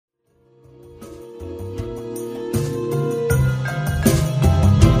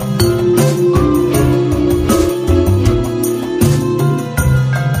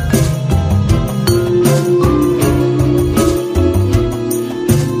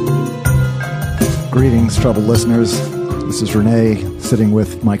Greetings, Trouble listeners. This is Renee, sitting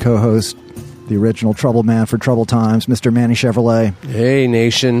with my co-host, the original Trouble Man for Trouble Times, Mr. Manny Chevrolet. Hey,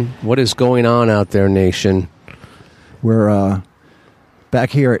 Nation. What is going on out there, Nation? We're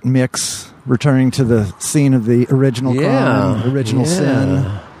back here at Mix, returning to the scene of the original crime, original sin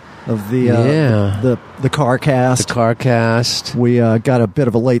of the car cast. The car cast. We got a bit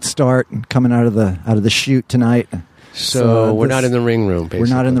of a late start coming out of the shoot tonight. So we're not in the ring room, basically.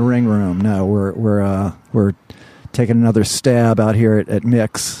 We're not in the ring room. No, we're taking another stab out here at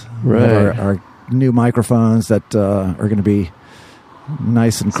Mix. Right. Our new microphones that are going to be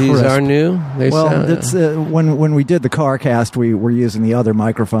nice and crisp. These are new? That's when we did the car cast, we were using the other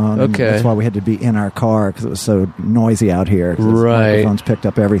microphone. Okay. That's why we had to be in our car because it was so noisy out here. Right. The microphones picked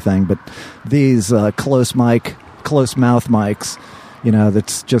up everything. But these close mouth mics,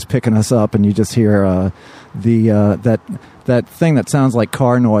 that's just picking us up, and you just hear that thing that sounds like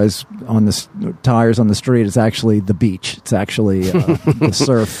car noise on the tires on the street is actually the beach. It's actually the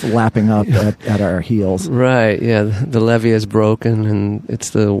surf lapping up at our heels. Right, yeah. The levee is broken and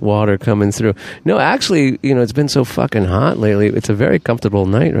it's the water coming through. No, actually, it's been so fucking hot lately. It's a very comfortable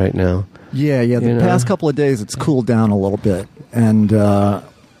night right now. Yeah. The past couple of days, it's cooled down a little bit. And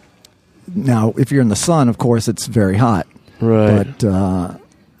now, if you're in the sun, of course, it's very hot. Right. But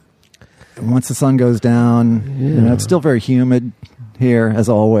once the sun goes down, it's still very humid here, as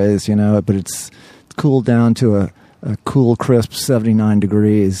always, but it's cooled down to a cool, crisp 79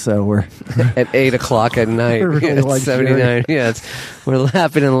 degrees. So we're at 8 o'clock at night. Really 79. Yeah, we're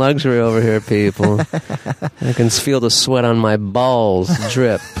laughing in luxury over here, people. I can feel the sweat on my balls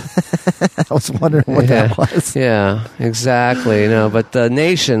drip. I was wondering what that was. Yeah, exactly. But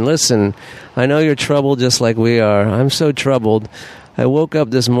Nation, listen, I know you're troubled just like we are. I'm so troubled. I woke up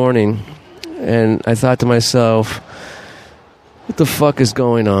this morning and I thought to myself, what the fuck is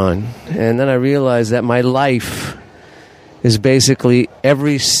going on? And then I realized that my life is basically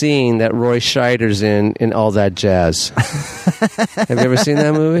every scene that Roy Scheider's in All That Jazz. Have you ever seen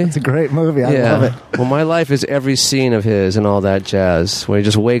that movie? It's a great movie. I love it. Well, my life is every scene of his in All That Jazz, where he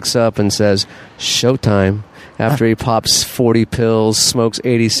just wakes up and says, showtime. After he pops 40 pills, smokes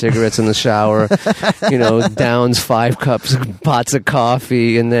 80 cigarettes in the shower, downs 5 pots of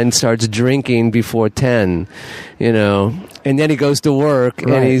coffee, and then starts drinking before 10, And then he goes to work,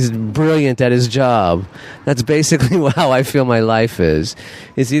 and he's brilliant at his job. That's basically how I feel my life is.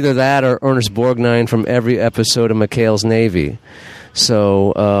 It's either that or Ernest Borgnine from every episode of McHale's Navy.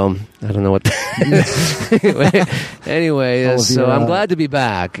 So, I don't know what Anyway, so I'm glad to be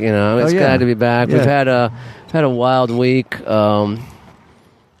back, glad to be back. Yeah. We've had a wild week.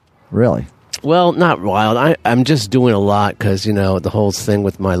 Really? Well, not wild. I'm just doing a lot because, the whole thing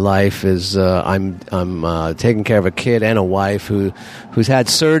with my life is I'm taking care of a kid and a wife who's had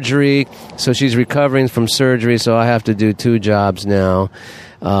surgery. So she's recovering from surgery, so I have to do 2 jobs now.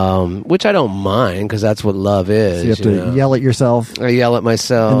 Which I don't mind because that's what love is. So you have to yell at yourself. I yell at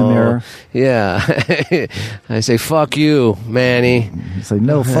myself in the mirror. Yeah, I say "fuck you, Manny." You say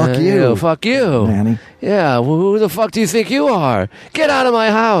 "No, fuck you, no, fuck you, Manny." Yeah, well, who the fuck do you think you are? Get out of my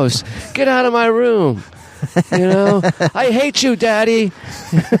house. Get out of my room. I hate you, Daddy.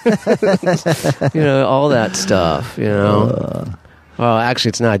 All that stuff. Well, actually,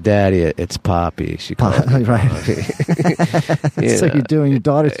 it's not Daddy. It's Poppy. She calls me right. Poppy. So you're doing your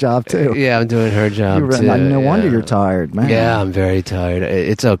daughter's job too. Yeah, I'm doing her job too. No wonder you're tired, man. Yeah, I'm very tired.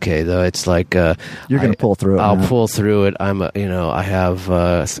 It's okay though. It's like you're going to pull through it. I'll pull through it. I have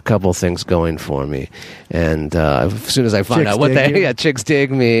a couple things going for me, and as soon as I find out what chicks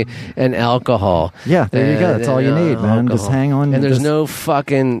dig me, and alcohol. Yeah, there you go. That's all you need, man. Alcohol. Just hang on. And there's no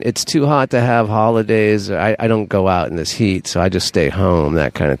fucking. It's too hot to have holidays. I don't go out in this heat, so I just stay home,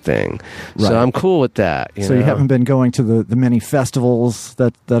 that kind of thing. Right. So I'm cool with that. So you haven't been going to the many festivals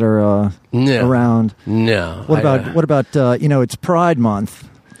that are around? No. What about it's Pride Month.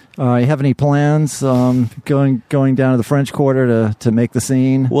 You have any plans going down to the French Quarter to make the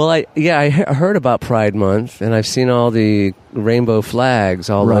scene? Well, I heard about Pride Month, and I've seen all the rainbow flags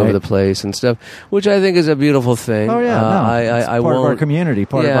all over the place and stuff, which I think is a beautiful thing. Oh yeah, it's part of our community,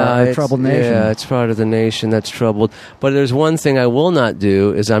 part of our troubled nation. Yeah, it's part of the nation that's troubled. But there's one thing I will not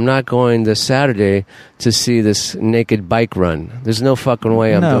do is I'm not going this Saturday to see this naked bike run. There's no fucking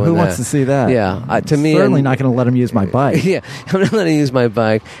way I'm doing that. No, who wants to see that? Yeah, to me, certainly not going to let him use my bike. Yeah, I'm not letting him use my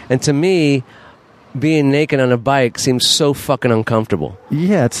bike, and to me, being naked on a bike seems so fucking uncomfortable.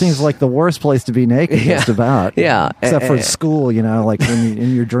 Yeah, it seems like the worst place to be naked, just about. Yeah. Except for school, like when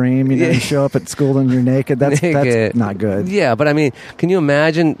in your dream, you show up at school and you're naked. That's not good. Yeah, but I mean, can you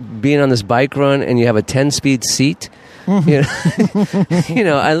imagine being on this bike run and you have a 10-speed seat? You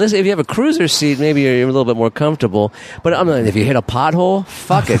know, unless if you have a cruiser seat, maybe you're a little bit more comfortable. But I'm like, if you hit a pothole,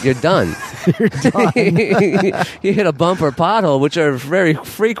 fuck it, you're done. You're done. You hit a bump or pothole, which are very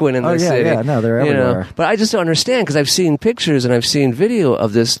frequent in the city. Yeah, no, they're everywhere. But I just don't understand because I've seen pictures and I've seen video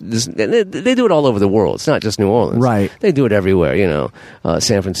of this. They do it all over the world. It's not just New Orleans. Right. They do it everywhere.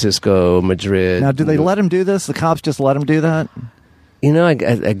 San Francisco, Madrid. Now, do they let him do this? The cops just let him do that? I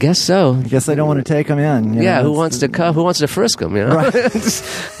guess so. I guess they don't want to take him in. Who wants to frisk him? Right.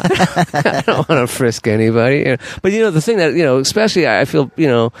 I don't want to frisk anybody. But the thing that especially I feel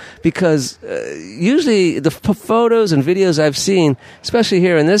because usually the photos and videos I've seen, especially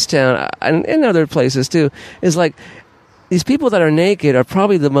here in this town and in other places too, is like these people that are naked are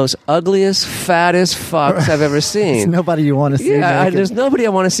probably the most ugliest, fattest fucks I've ever seen. There's nobody you want to see. There's nobody I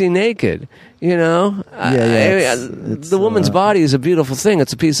want to see naked. The woman's body is a beautiful thing.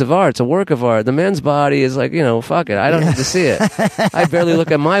 It's a piece of art. It's a work of art. The man's body is like, fuck it. I don't need to see it. I barely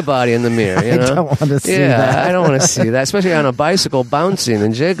look at my body in the mirror. I don't want to see that. I don't want to see that, especially on a bicycle bouncing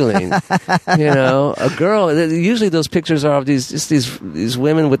and jiggling. A girl. Usually those pictures are of these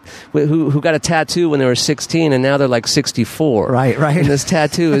women who got a tattoo when they were 16 and now they're like 64. Right. And this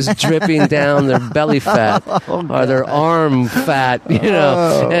tattoo is dripping down their belly fat or their arm fat.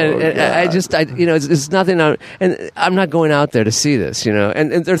 It's nothing. And I'm not going out there to see this,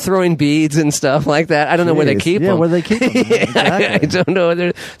 And they're throwing beads and stuff like that. I don't know where they keep them. Where they keep them? Exactly. I don't know.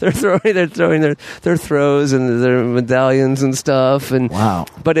 They're throwing their throws and their medallions and stuff. And wow.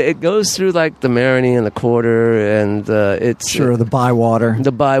 But it goes through like the Marigny and the Quarter, and it's the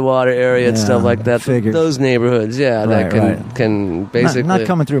Bywater area and stuff like that. Figures. Those neighborhoods, that can basically not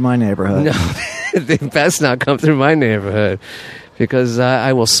coming through my neighborhood. No, they best not come through my neighborhood. Because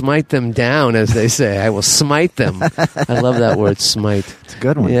I will smite them down, as they say. I will smite them. I love that word, smite. It's a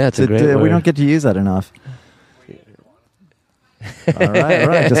good one. Yeah, it's a great word. We don't get to use that enough. All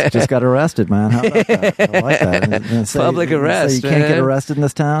right. Just got arrested, man. How about that? I like that. Public arrest. You can't get arrested in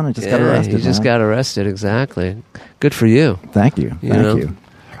this town. I just got arrested. You just got arrested. Exactly. Good for you. Thank you. Thank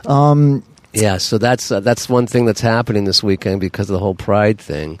you. Yeah, so that's one thing that's happening this weekend because of the whole Pride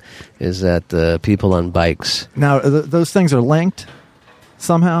thing, is that the people on bikes. Now, those things are linked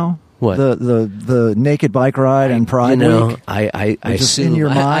somehow. What? The naked bike ride and Pride Week? I assume in your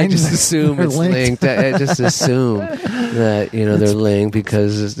mind. I just assume it's linked. I just assume that they're linked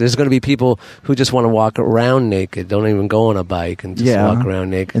because there's going to be people who just want to walk around naked, don't even go on a bike and just walk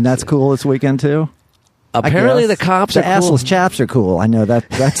around naked. And that's cool this weekend too. Apparently, the cops are cool. Assless chaps are cool. I know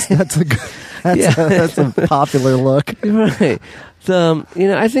that's a popular look. Right.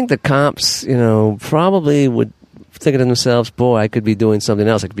 I think the cops, probably would think to themselves, boy, I could be doing something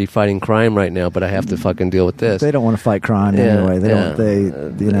else. I could be fighting crime right now, but I have to fucking deal with this. They don't want to fight crime anyway.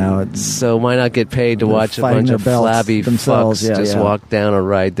 So why not get paid to watch a bunch of flabby fucks just walk down or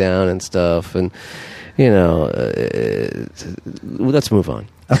ride down and stuff? And, let's move on.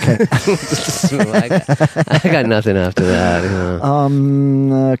 Okay. I got nothing after that.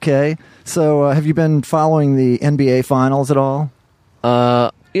 Okay. So, have you been following the NBA Finals at all?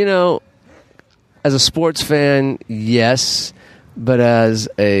 As a sports fan, yes, but as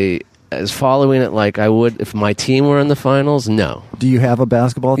following it like I would if my team were in the finals, no. Do you have a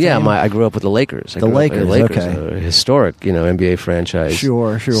basketball team? Yeah, I grew up with the Lakers. The Lakers, okay. A historic, NBA franchise.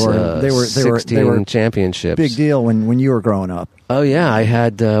 Sure. They were 16 championships. Big deal when you were growing up. Oh yeah, I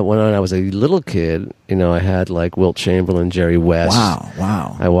had when I was a little kid. I had like Wilt Chamberlain, Jerry West.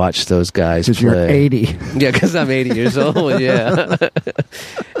 Wow. I watched those guys play. Because you're 80. Yeah, because I'm 80 years old. Yeah.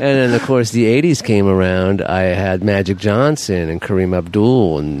 And then of course the 80s came around. I had Magic Johnson and Kareem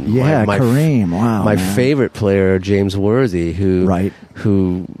Abdul and Kareem. Wow. My favorite player, James Worthy,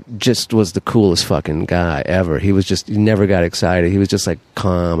 who just was the coolest fucking guy ever. He never got excited. He was just like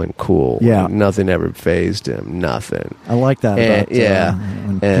calm and cool. Yeah. Nothing ever fazed him. Nothing. I like that.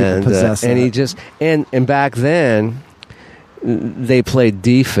 And he just and back then they played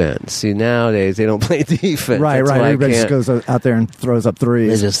defense. See, nowadays they don't play defense. Right. Everybody just goes out there and throws up threes.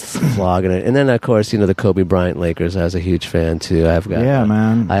 They're just flogging it. And then of course the Kobe Bryant Lakers. I was a huge fan too.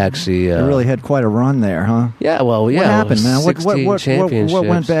 Man. I actually they really had quite a run there, huh? Yeah. Well, What happened, man? What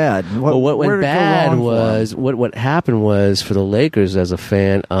went bad? What went bad was what happened was for the Lakers as a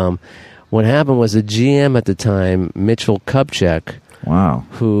fan. What happened was the GM at the time, Mitchell Kupchak,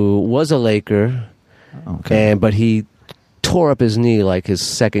 who was a Laker, but he tore up his knee like his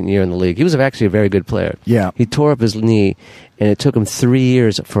second year in the league. He was actually a very good player. Yeah. He tore up his knee, and it took him 3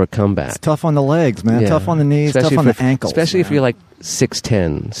 years for a comeback. It's tough on the legs, man. Yeah. Tough on the knees, especially tough on the ankles. Especially if you're like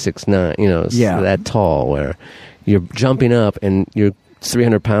 6'10", 6'9", that tall, where you're jumping up and you're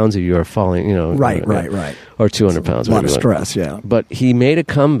 300 pounds of you are falling, Right. or 200 pounds. A lot of stress, yeah. But he made a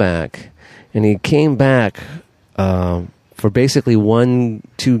comeback, and he came back for basically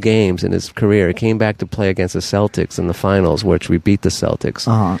 1-2 games in his career. He came back to play against the Celtics in the finals, which we beat the Celtics.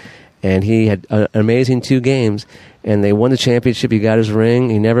 And he had an amazing 2 games, and they won the championship. He got his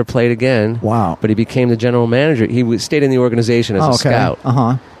ring. He never played again. Wow. But he became the general manager. He stayed in the organization as a scout.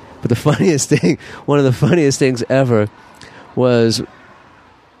 But the funniest thing, one of the funniest things ever, was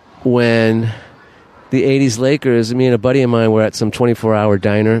when the 80s Lakers, me and a buddy of mine were at some 24-hour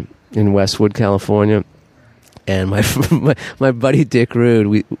diner in Westwood, California. And my buddy Dick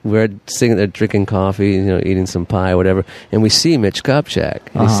Rude, we're sitting there drinking coffee, eating some pie, whatever, and we see Mitch Kupchak.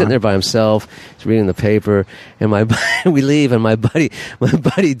 And he's sitting there by himself. He's reading the paper, and we leave, and my buddy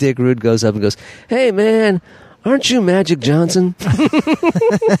Dick Rude goes up and goes, "Hey man, aren't you Magic Johnson?"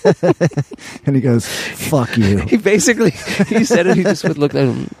 And he goes, "Fuck you." He said it. He just would look at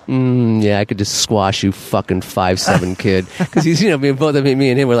him. Yeah, I could just squash you, fucking 5'7" kid. Because he's, me and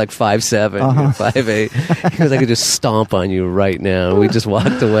him were like 5'7", 5'8". He goes, "I could just stomp on you right now." And we just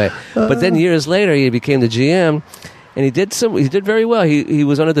walked away. But then years later, he became the GM, and he did very well. He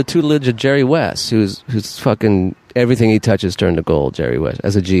was under the tutelage of Jerry West, who's fucking everything he touches turned to gold. Jerry West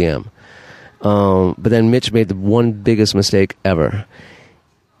as a GM. But then Mitch made the one biggest mistake ever.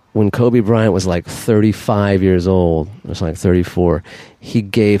 When Kobe Bryant was like 35 years old, or something like 34, he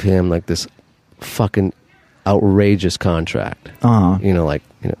gave him like this fucking outrageous contract. Like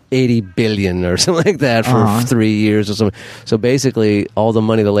 80 billion or something like that for 3 years or something. So basically, all the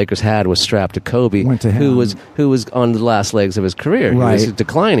money the Lakers had was strapped to Kobe, Went to him. who was on the last legs of his career. Right. He was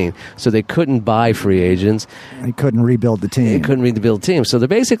declining, so they couldn't buy free agents. He couldn't rebuild the team. They couldn't rebuild the team, so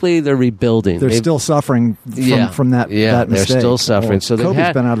they're rebuilding. They're still suffering from that Yeah, mistake. they're still suffering. Well, So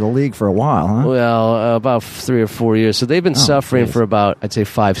Kobe's been out of the league for a while, huh? Well, about 3 or 4 years. So they've been suffering for about, I'd say,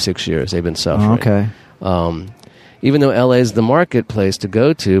 5-6 years. They've been suffering. Okay. Even though LA is the marketplace to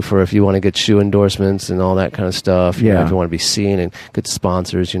go to for if you want to get shoe endorsements and all that kind of stuff, if you want to be seen and get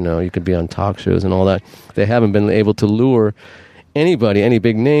sponsors, you could be on talk shows and all that. They haven't been able to lure anybody, any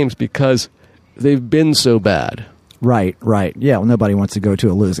big names, because they've been so bad. Right. Yeah, well, nobody wants to go to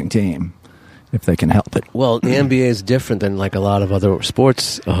a losing team if they can help it. Well, the NBA is different than like a lot of other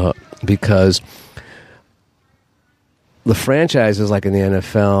sports because the franchises like in the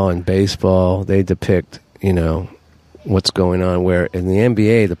NFL and baseball, they depict, what's going on, where in the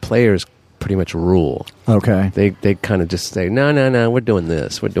NBA, the players pretty much rule. Okay. They kind of just say, no, we're doing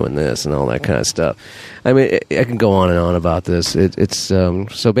this, and all that kind of stuff. I mean, I can go on and on about this. It's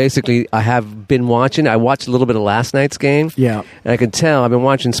so basically, I have been watching. I watched a little bit of last night's game. Yeah. And I could tell, I've been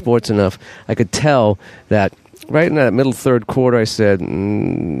watching sports enough, I could tell that right in that middle third quarter, I said,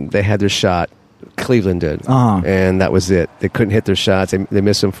 they had their shot. Cleveland did. And that was it. They couldn't hit their shots. They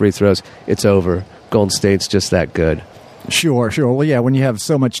missed some free throws. It's over. Golden State's just that good. Sure. Well, yeah, when you have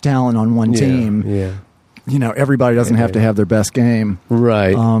so much talent on one team, everybody doesn't have to have their best game.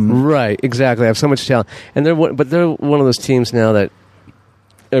 Right. Right. Exactly. I have so much talent. And they're one of those teams now that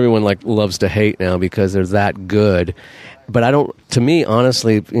everyone loves to hate now because they're that good. But to me,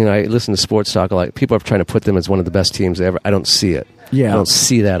 honestly, I listen to sports talk a lot. People are trying to put them as one of the best teams ever. I don't see it. Yeah. I don't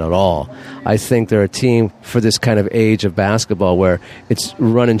see that at all. I think they're a team for this kind of age of basketball where it's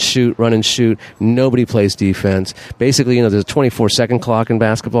run and shoot. Nobody plays defense. Basically, there's a 24-second clock in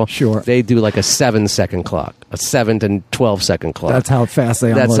basketball. Sure. They do like a 7-second clock, a 7 to 12-second clock. That's how fast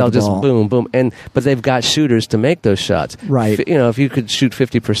they unload That's how the just ball. boom, boom. But they've got shooters to make those shots. Right. If you could shoot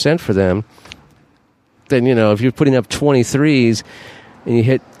 50% for them, then, if you're putting up 23s and you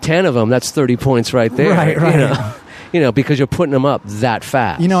hit 10 of them, that's 30 points right there. Right. Because you're putting them up that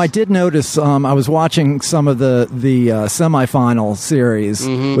fast. I did notice, I was watching some of the semifinal series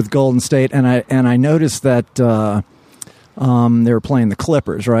with Golden State, and I noticed that they were playing the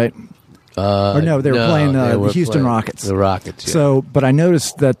Clippers, right? They were playing the Houston Rockets. The Rockets, yeah. So, but I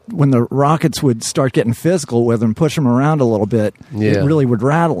noticed that when the Rockets would start getting physical with them, push them around a little bit, it really would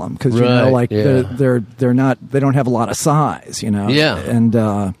rattle them because they're not, they don't have a lot of size, Yeah.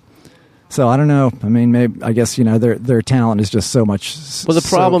 And so I don't know. I mean, maybe I guess their talent is just so much. Well, the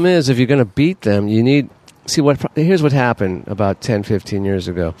problem is if you're going to beat them, you need. Here's what happened about 10, 15 years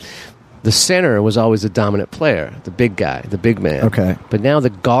ago. The center was always the dominant player, the big guy, the big man. Okay. But now the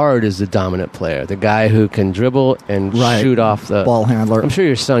guard is the dominant player, the guy who can dribble and shoot off the ball handler. I'm sure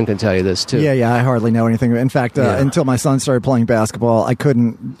your son can tell you this too. Yeah, I hardly know anything. In fact, until my son started playing basketball, I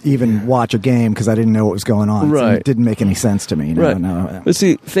couldn't even watch a game because I didn't know what was going on. Right. So it didn't make any sense to me. Right. No. But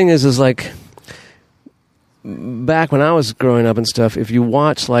see, the thing is like back when I was growing up and stuff, if you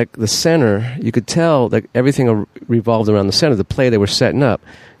watch like the center, you could tell that everything revolved around the center, the play they were setting up.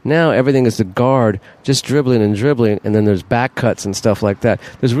 Now everything is the guard just dribbling, and then there's back cuts and stuff like that.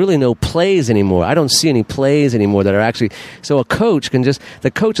 There's really no plays anymore. I don't see any plays anymore that are actually. So a coach can the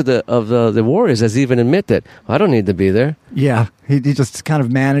coach of the Warriors has even admit that I don't need to be there. Yeah, he just kind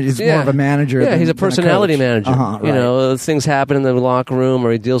of manages. He's more of a manager. Yeah, he's a personality manager. Right. You know, things happen in the locker room,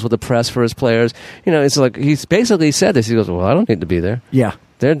 or he deals with the press for his players. You know, it's like he's basically said this. He goes, "Well, I don't need to be there. Yeah,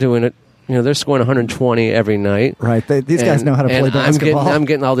 they're doing it." You know, they're scoring 120 every night. Right. These guys know how to play basketball. I'm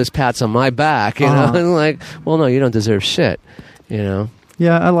getting all this pats on my back. You know, and like, well, no, you don't deserve shit. You know.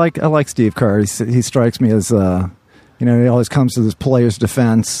 Yeah, I like Steve Kerr. He strikes me as, he always comes to his player's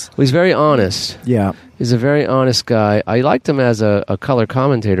defense. Well, he's very honest. Yeah. He's a very honest guy. I liked him as a color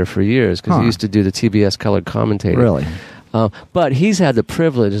commentator for years because he used to do the TBS color commentating. Really? But he's had the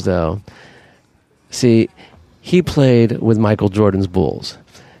privilege, though. See, he played with Michael Jordan's Bulls.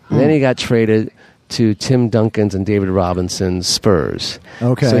 And then he got traded to Tim Duncan's and David Robinson's Spurs.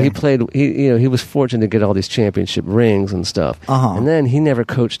 Okay. So he played. He was fortunate to get all these championship rings and stuff. And then he never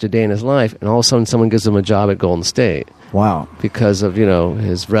coached a day in his life. And all of a sudden, someone gives him a job at Golden State. Wow. Because of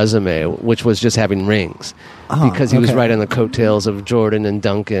his resume, which was just having rings. Because he was right on the coattails of Jordan and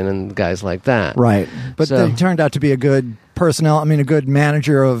Duncan and guys like that. Right. But he turned out to be a good a good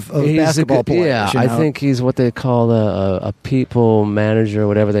manager of basketball players. Yeah, I think he's what they call a people manager,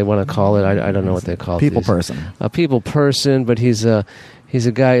 whatever they want to call it. I don't know what they call it. People person. A people person, but he's a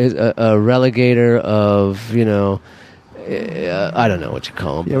guy, a relegator of, I don't know what you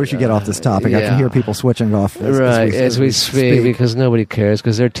call him. Yeah, we should get off this topic. I can hear people switching off as we speak because nobody cares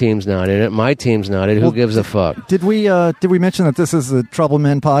because their team's not in it. My team's not in it. Who gives a fuck? Did we mention that this is the Trouble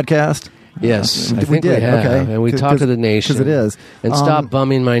Men podcast? Yes, I think we have. Okay. And we talk to the nation. Because it is. And stop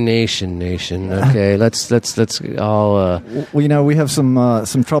bumming my nation. Okay, let's all... we have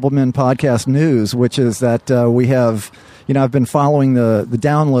some Trouble Men podcast news, which is that we have... I've been following the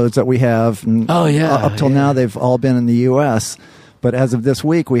downloads that we have. And up till now, they've all been in the U.S. But as of this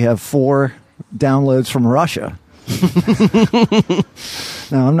week, we have 4 downloads from Russia.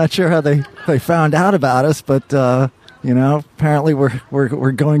 Now, I'm not sure how they found out about us, but... apparently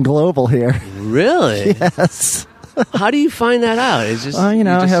we're going global here. Really? Yes. How do you find that out? It's just I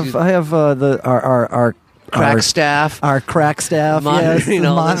have our crack staff. Our crack staff,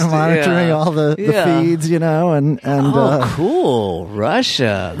 monitoring all the feeds, and cool,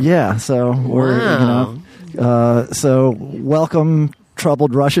 Russia. Yeah, so we're so welcome.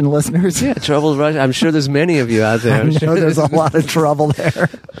 Troubled Russian listeners. Yeah, troubled Russian. I'm sure there's many of you out there. I know there's a lot of trouble there.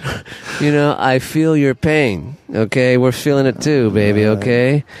 I feel your pain. Okay, we're feeling it too, baby.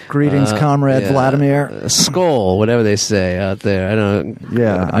 Okay. Greetings, comrade Vladimir. Skull, whatever they say out there. I don't.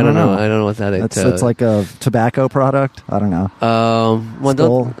 Yeah, I don't know. I don't know what that is. It's like a tobacco product. I don't know. Well,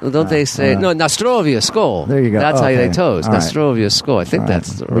 don't they say no? Nostrovia Skull. There you go. That's how they toast. Right. Nostrovia Skull. I think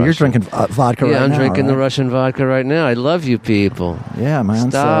that's. The you're drinking vodka right now. Yeah, I'm drinking the Russian vodka right now. I love you people. Yeah,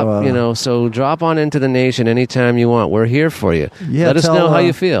 man. Stop. So drop on into the nation anytime you want. We're here for you. Yeah, let us know how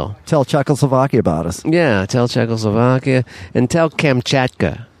you feel. Tell Czechoslovakia about us. Yeah, tell Czechoslovakia and tell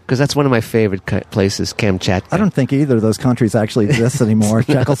Kamchatka because that's one of my favorite places. Kamchatka. I don't think either of those countries actually exist anymore.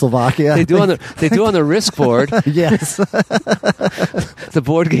 Czechoslovakia. They do on the Risk board. Yes. The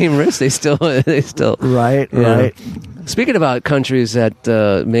board game Risk. They still. Right. Right. Speaking about countries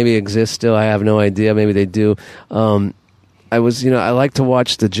that maybe exist still, I have no idea. Maybe they do. I like to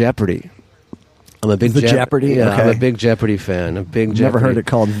watch the Jeopardy. I'm a big Jeopardy. Yeah, okay. I'm a big Jeopardy fan. Never heard it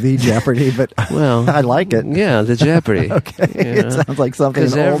called the Jeopardy, but well, I like it. Yeah, the Jeopardy. Okay, it sounds like something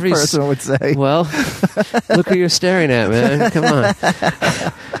an old person would say. Well, look who you're staring at, man. Come on.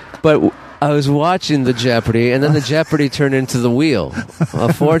 But I was watching the Jeopardy, and then the Jeopardy turned into the Wheel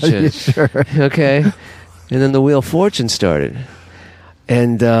of Fortune. Sure. Okay, and then the Wheel of Fortune started,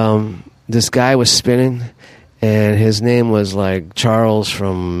 and this guy was spinning. And his name was like Charles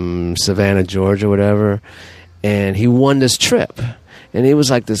from Savannah, Georgia, whatever. And he won this trip. And he was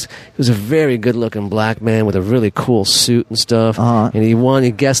like this. He was a very good-looking black man with a really cool suit and stuff. And he won.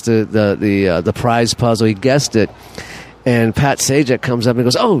 He guessed the prize puzzle. He guessed it. And Pat Sajak comes up and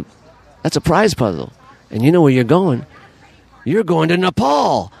goes, "Oh, that's a prize puzzle. And you know where you're going? You're going to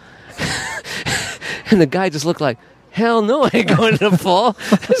Nepal." And the guy just looked like, "Hell no, I ain't going to Nepal.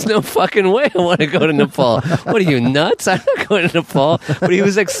 There's no fucking way I want to go to Nepal. What are you, nuts? I'm not going to Nepal." But he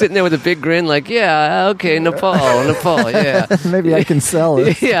was like sitting there with a big grin like, "Yeah, okay, Nepal, yeah." Maybe I can sell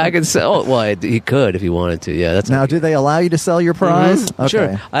it. Yeah, I can sell it. Well, he could if he wanted to. Yeah, that's now, do they allow you to sell your prize? Mm-hmm. Okay.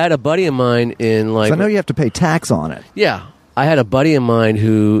 Sure. I had a buddy of mine in like... So I know you have to pay tax on it. Yeah. I had a buddy of mine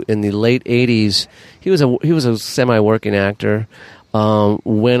who, in the late '80s, he was a semi-working actor.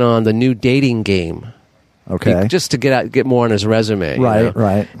 Went on the New Dating Game. Okay. Just to get more on his resume. Right,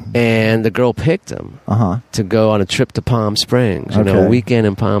 right. And the girl picked him to go on a trip to Palm Springs, a weekend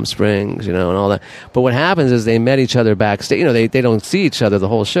in Palm Springs, and all that. But what happens is they met each other backstage. They don't see each other the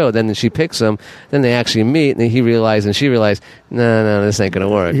whole show. Then she picks him. Then they actually meet, and she realized, no, this ain't going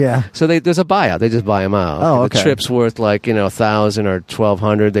to work. Yeah. So there's a buyout. They just buy him out. Oh, okay. The trip's worth like, $1,000 or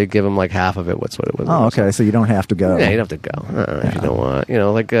 $1,200. They give him like half of it. What's what it was. Oh, okay. So you don't have to go. Yeah, you don't have to go if you don't want.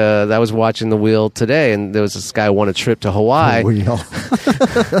 I was watching The Wheel today, and there was this guy who won a trip to Hawaii. The Wheel.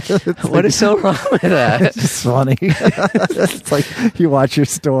 What is so wrong with that? It's just funny. It's like you watch your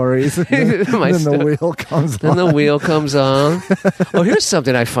stories, and then the wheel comes on. Then the wheel comes on. Oh, here's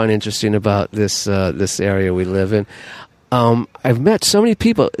something I find interesting about this area we live in. I've met so many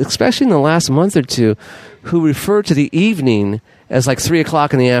people, especially in the last month or two, who refer to the evening as like 3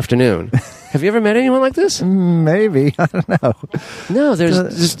 o'clock in the afternoon. Have you ever met anyone like this? Maybe. I don't know. No,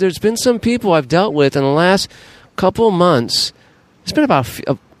 there's been some people I've dealt with in the last couple of months. It's been about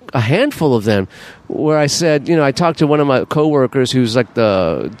a handful of them where I said, I talked to one of my coworkers who's like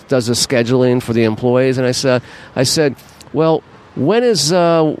does the scheduling for the employees, and I said, well, when is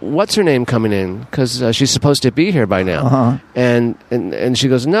what's her name coming in? Because she's supposed to be here by now. And she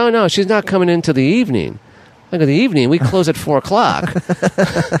goes, no, she's not coming in till the evening. I go, the evening? We close at 4 o'clock.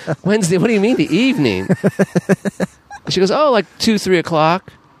 Wednesday? What do you mean the evening? She goes, like 2, 3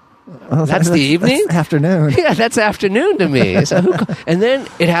 o'clock. Well, that's the evening? That's afternoon. Yeah, that's afternoon to me. So and then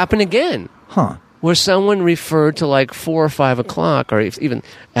it happened again. Where someone referred to like 4 or 5 o'clock, or even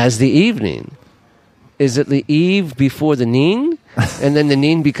as the evening. Is it the eve before the neen? And then the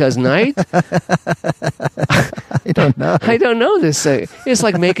neen becomes night? I don't know. I don't know this. It's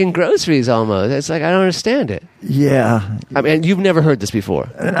like making groceries almost. It's like I don't understand it. Yeah. I mean, you've never heard this before.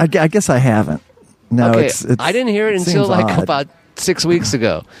 I guess I haven't. No, okay. It's I didn't hear it until like odd. about 6 weeks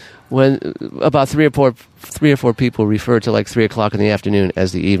ago, when about three or four people referred to like 3 o'clock in the afternoon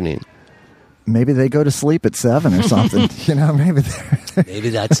as the evening. Maybe they go to sleep at 7 or something. Maybe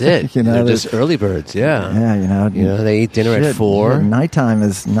that's it. They're just early birds. Yeah. Yeah. They eat dinner at 4. Nighttime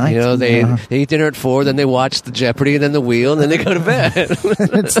is night. They eat dinner at 4, then they watch the Jeopardy, and then the Wheel, and then they go to bed.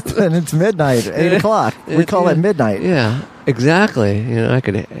 and it's midnight, 8 o'clock. We call it midnight. Yeah, exactly. I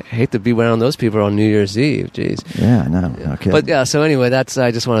could hate to be around those people on New Year's Eve. Jeez. Yeah, no. Okay. But yeah, so anyway, I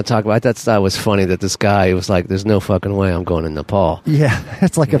just want to talk about. I thought that was funny that this guy was like, "There's no fucking way I'm going to Nepal." Yeah,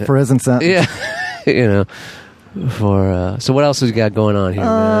 it's like a prison sentence. Yeah. So what else has you got going on here,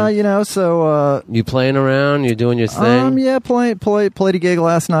 man? You playing around? You doing your thing? Yeah, played a gig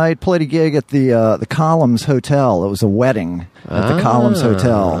last night. Played a gig at the Columns Hotel. It was a wedding at the Columns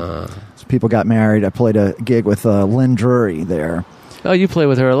Hotel. So people got married. I played a gig with Lynn Drury there. Oh, you play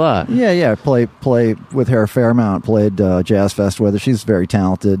with her a lot. Yeah. Play with her a fair amount. Played Jazz Fest with her. She's very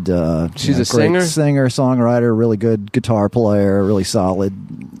talented. She's a great singer, songwriter, really good guitar player, really solid,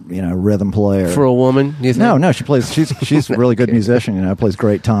 rhythm player. For a woman, you think? No. She's a really good musician. Plays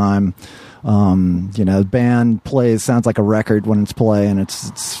great time. The band sounds like a record when it's playing.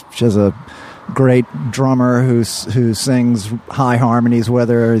 She has a great drummer who sings high harmonies with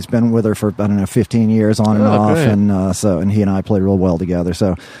her. He's been with her for 15 years on and off, great. And he and I play real well together.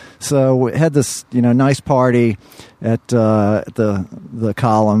 So we had this nice party at the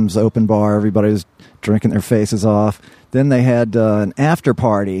Columns open bar. Everybody was drinking their faces off. Then they had an after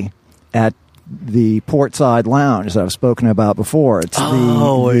party at the Portside Lounge that I've spoken about before. It's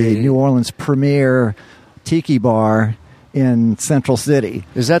the New Orleans premier tiki bar in Central City.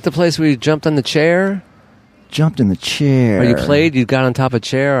 Is that the place where you jumped on the chair? Jumped in the chair. Or you played? You got on top of a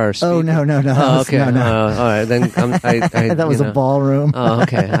chair? Or Oh, no. Oh, okay. No. All right. Then that was a ballroom. Oh,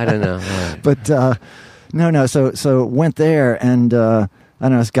 okay. I don't know. Right. But no. So went there, and I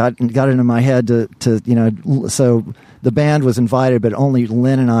don't know. It's got into my head to. So the band was invited, but only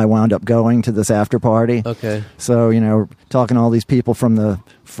Lynn and I wound up going to this after party. Okay. So talking to all these people from the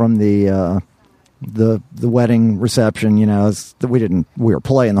wedding reception, we were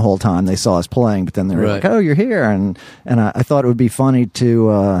playing the whole time. They saw us playing, but then they were like, "Oh, you're here," and I thought it would be funny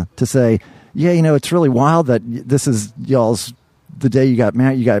to say, "Yeah, it's really wild that this is y'all's the day you got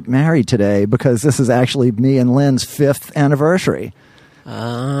married. You got married today because this is actually me and Lynn's 5th anniversary."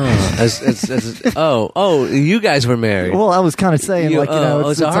 You guys were married. Well, I was kind of saying,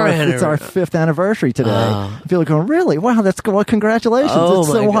 it's our 5th anniversary today. People are going, really? Wow, congratulations! It's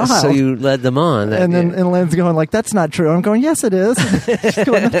so wild. So you led them on, and Lynn's going like, "That's not true." I'm going, "Yes, it is." She's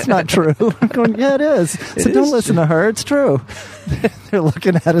going, "That's not true." I'm going, "Yeah, it is." So don't listen to her. It's true. they're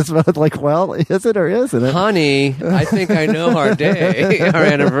looking at us both like, well, is it or isn't it? Honey, I think I know our day, our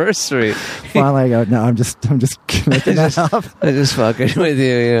anniversary. Finally, I go, no, I'm just making that up. I'm just fucking with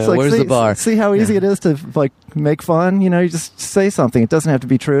you. It's like, Where's the bar? See how easy it is to like make fun? You just say something. It doesn't have to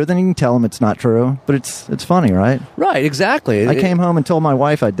be true. Then you can tell them it's not true, but it's funny, right? Right, exactly. I came home and told my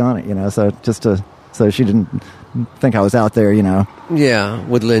wife I'd done it, so so she didn't think I was out there, Yeah,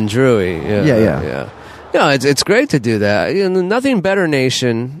 with Lynn Drewy. Yeah. No, it's great to do that. Nothing better,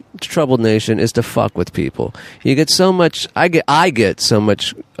 troubled nation, is to fuck with people. You get so much. I get so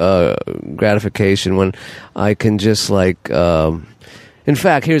much gratification when I can just like. In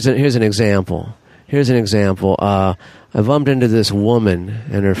fact, here's an example. I bumped into this woman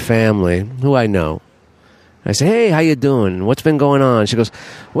and her family, who I know. I say, "Hey, how you doing? What's been going on?" She goes,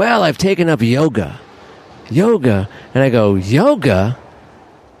 "Well, I've taken up yoga." And I go, yoga?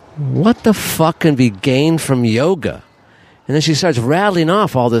 What the fuck can be gained from yoga? And then she starts rattling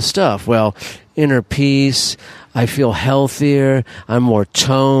off all this stuff. Well, inner peace, I feel healthier, I'm more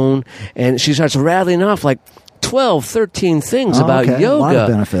toned. And she starts rattling off like 12, 13 things about yoga. A lot of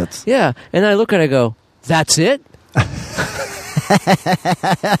benefits. Yeah. And I look at her and I go, that's it?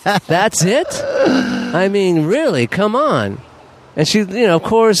 That's it? I mean, really, come on. And she, of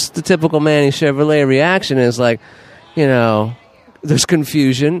course, the typical Manny Chevrolet reaction is like, there's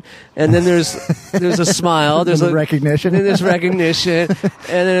confusion, and then there's a smile, there's recognition, and there's recognition, and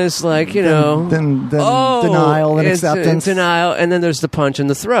then it's like then denial and acceptance, denial, and then there's the punch in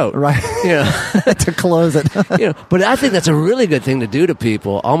the throat, right? To close it. But I think that's a really good thing to do to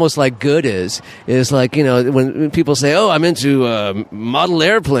people, almost like good is like when people say, "Oh, I'm into model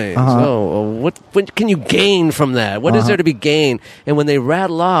airplanes." Oh, what can you gain from that? What is there to be gained? And when they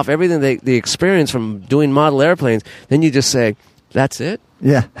rattle off everything they experience from doing model airplanes, then you just say, that's it?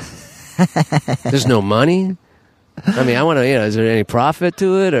 Yeah. There's no money? I mean, I want to, is there any profit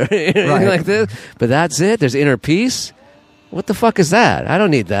to it or anything like this? But that's it? There's inner peace? What the fuck is that? I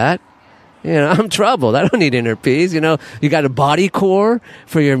don't need that. I'm troubled. I don't need inner peace. You got a body core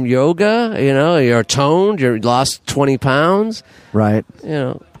for your yoga. You're toned. You're lost 20 pounds. Right.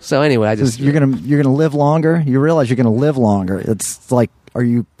 So anyway, you're gonna live longer. You realize you're gonna live longer. It's like, are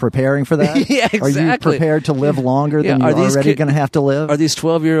you preparing for that? Yeah, exactly. Are you prepared to live longer than you're already going to have to live? Are these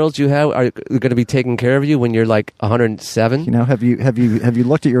 12-year-olds you have are going to be taking care of you when you're like 107? Have you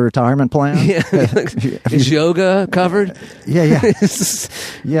looked at your retirement plan? Yeah. Is yoga covered? Yeah.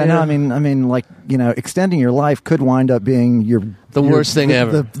 No, I mean, like, extending your life could wind up being the worst thing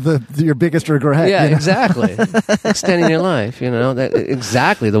ever. Your biggest regret. Yeah, exactly. Extending your life,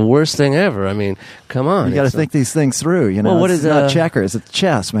 exactly the worst thing ever. I mean, come on. You got to think these things through. Well, what it's not checkers, it's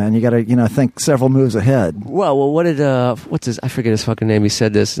chess, man. You got to think several moves ahead. Well, what did what's his? I forget his fucking name. He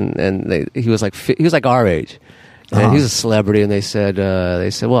said this, and he was like our age. And he's a celebrity, and they said,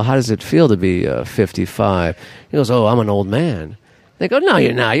 well, how does it feel to be 55? He goes, oh, I'm an old man. They go, no,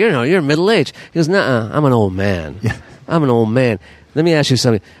 you're not. You're middle aged. He goes, nah, I'm an old man. Yeah. I'm an old man. Let me ask you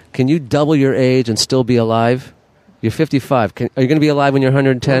something. Can you double your age and still be alive? You're 55. Are you going to be alive when you're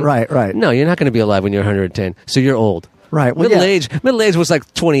 110? Right. No, you're not going to be alive when you're 110. So you're old. Right. Well, middle age was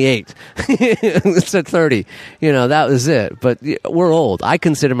like 28. It's at 30. That was it. But we're old. I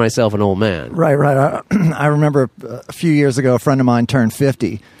consider myself an old man. Right. I remember a few years ago, a friend of mine turned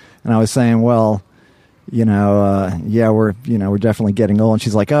 50, and I was saying, well, we're definitely getting old. And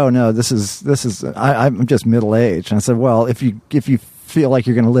she's like, oh no, this is I'm just middle aged. And I said, well, if you feel like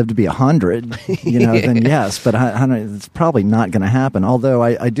you're going to live to be 100, then yes, but it's probably not going to happen. Although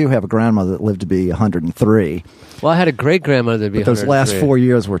I do have a grandmother that lived to be 103. Well, I had a great grandmother that be. But those last 4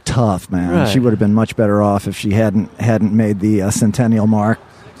 years were tough, man. Right. She would have been much better off if she hadn't made the centennial mark.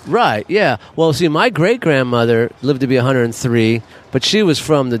 Right, yeah. Well, see, my great-grandmother lived to be 103, but she was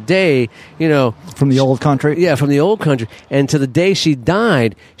from the day, From the old country? Yeah, from the old country. And to the day she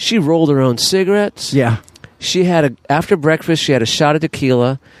died, she rolled her own cigarettes. Yeah. She had after breakfast, she had a shot of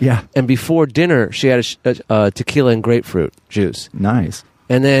tequila. Yeah. And before dinner, she had a tequila and grapefruit juice. Nice.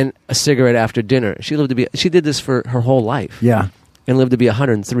 And then a cigarette after dinner. She did this for her whole life. Yeah. And lived to be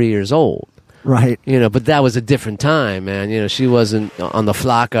 103 years old. Right. But that was a different time, man. She wasn't on the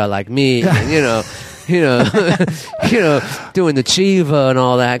flaca like me, and, doing the chiva and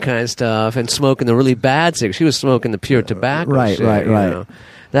all that kind of stuff, and smoking the really bad cigarettes. She was smoking the pure tobacco. Right.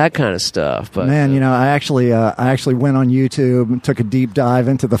 That kind of stuff. But man, I actually went on YouTube and took a deep dive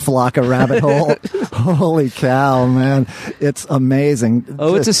into the Flocka rabbit hole. Holy cow, man. It's amazing.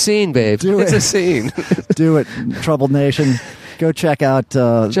 Oh, it's a scene, babe. It's a scene. Do it, Troubled Nation. Go check out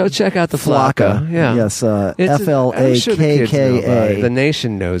check out the Flocka. Yeah. Yes, It's- I'm sure the kids know about it. FLAKKA. The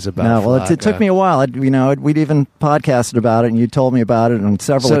nation knows about No, well, Flocka. it took me a while. We'd even podcasted about it, and you told me about it on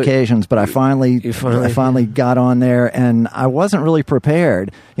several So, occasions. But I finally got on there, and I wasn't really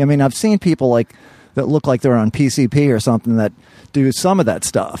prepared. I mean, I've seen people that look like they're on PCP or something that do some of that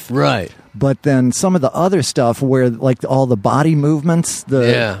stuff, Right. but then some of the other stuff where all the body movements,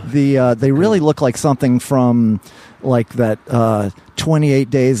 they really look like something from like that 28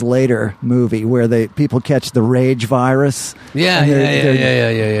 Days Later movie where people catch the rage virus. Yeah, and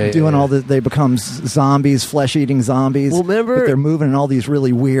yeah. Doing all they become zombies, flesh-eating zombies. Well, remember- but they're moving in all these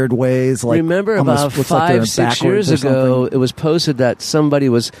really weird ways. Like Remember almost about looks like they're 5-6 backwards years or ago, something. it was posted that somebody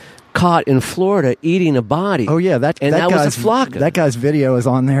was caught in Florida eating a body. Oh yeah, that was guy's, a Flocka. That guy's video is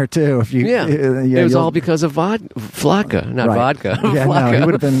on there too. If you, it was all because of Flocka, not right. vodka. Yeah,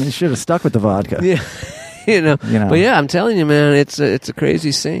 Flocka. he should have stuck with the vodka. Yeah, you know. But yeah, I'm telling you, man, it's a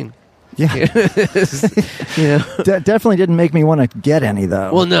crazy scene. Yeah, definitely didn't make me want to get any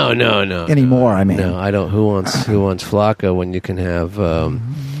though. Well, no. Anymore, I mean. No, I don't. Who wants Flocka when you can have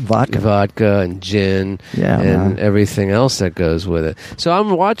vodka and gin and everything else that goes with it. So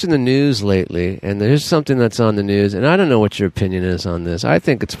I'm watching the news lately, and there's something that's on the news, and I don't know what your opinion is on this. I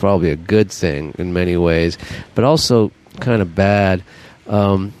think it's probably a good thing in many ways, but also kind of bad.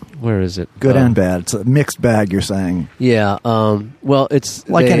 Where is it? Good and bad. It's a mixed bag, you're saying. Yeah. Well, it's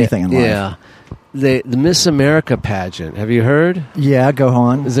like anything in life. Yeah. The Miss America pageant. Have you heard? Yeah, go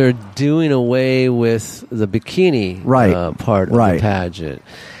on. They're doing away with the bikini part of the pageant.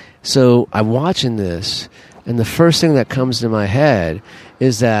 So I'm watching this, and the first thing that comes to my head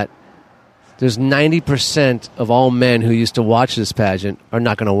is that there's 90% of all men who used to watch this pageant are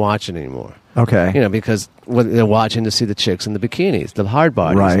not going to watch it anymore. Okay. Because they're watching to see the chicks in the bikinis, the hard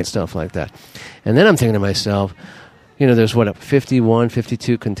bodies and stuff like that. And then I'm thinking to myself, there's 51,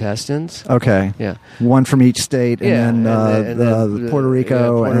 52 contestants. Okay. Yeah. One from each state, and then Puerto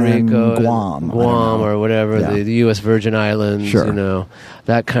Rico and Guam. Guam or whatever, the U.S. Virgin Islands,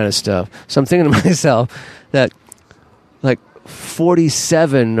 that kind of stuff. So I'm thinking to myself that,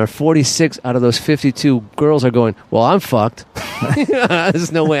 47 or 46 out of those 52 girls are going, well, I'm fucked.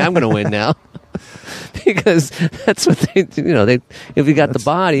 There's no way I'm going to win now. Because that's what they if you got the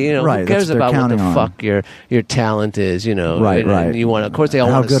body, who cares about what the fuck your talent is, Right. And you want, of course, they all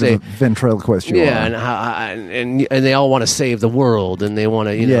want to say how good of a ventriloquist you are. and they all want to save the world, and they want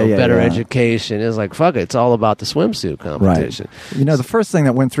to, better education. It's like, fuck it, it's all about the swimsuit competition. Right. The first thing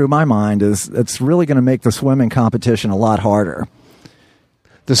that went through my mind is it's really going to make the swimming competition a lot harder.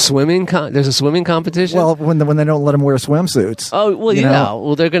 The swimming there's a swimming competition? Well, when they don't let them wear swimsuits. Oh, well,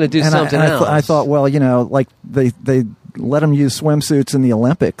 well, they're going to do something else. I thought, well, like they let them use swimsuits in the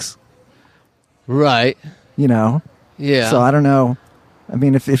Olympics. Right. Yeah. So I don't know. I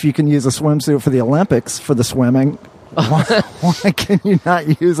mean, if you can use a swimsuit for the Olympics for the swimming, why can you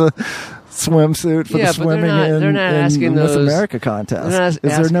not use a swimsuit for the swimming in the Miss America contest?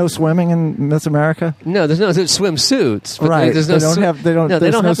 Is there no swimming in Miss America? No, there's swimsuits. But right. There's they don't have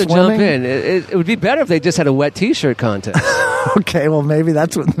to jump in. It would be better if they just had a wet T-shirt contest. Okay, well maybe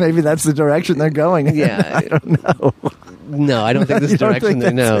that's the direction they're going in. Yeah, I don't know. No, I don't think this direction.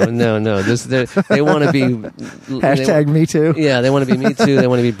 No. They want to be hashtag Me Too. Yeah, they want to be Me Too. They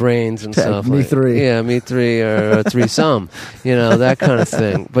want to be brains and stuff. Me Three. Yeah, Me Three or threesome. That kind of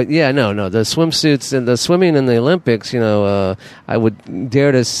thing. But yeah, no. The swimsuits and the swimming in the Olympics. I would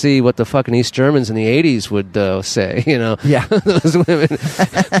dare to see what the fucking East Germans in the '80s would say. Yeah, those women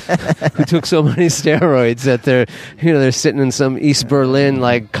who took so many steroids that they're sitting in some East Berlin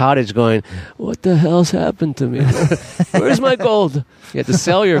cottage going, what the hell's happened to me? Where's my gold? You have to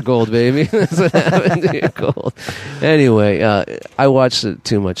sell your gold, baby. That's what happened to your gold. Anyway, I watched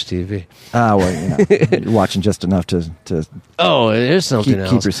too much TV. You're watching just enough to oh, there's something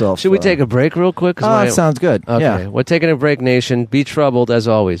else. Keep yourself. Should we take a break real quick? That sounds good. Okay, yeah. We're taking a break, nation. Be troubled as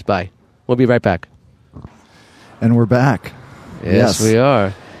always. Bye. We'll be right back. And we're back. Yes, we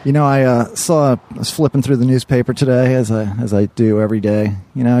are. I was flipping through the newspaper today, as I do every day.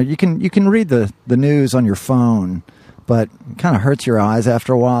 You can read the news on your phone, but it kind of hurts your eyes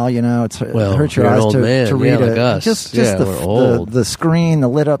after a while. It hurts your eyes to read it. Like us. Just the screen, the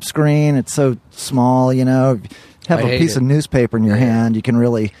lit up screen. It's so small. Have a piece of newspaper in your hand, you can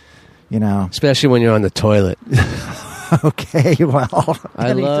really, especially when you're on the toilet. Okay, well,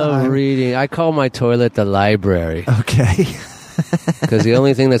 I love reading. I call my toilet the library. Okay. Because the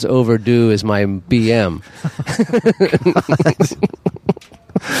only thing that's overdue is my BM.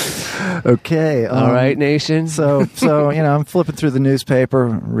 Okay. All right, nation. So I'm flipping through the newspaper,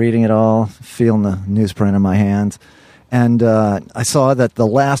 reading it all, feeling the newsprint in my hands, And I saw that the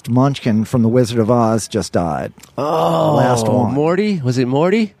last Munchkin from The Wizard of Oz just died. Oh, last one. Morty? Was it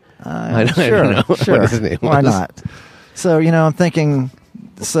Morty? I don't know. Sure. What his name Why was. not? So, I'm thinking,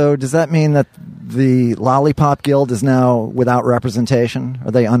 so does that mean that the Lollipop Guild is now without representation?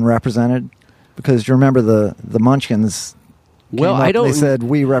 Are they unrepresented? Because you remember the Munchkins. Well, came up, I don't. They said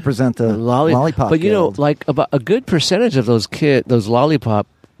we represent the Lollipop but Guild. like about a good percentage of those Lollipop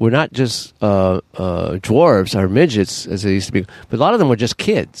were not just dwarves or midgets as they used to be, but a lot of them were just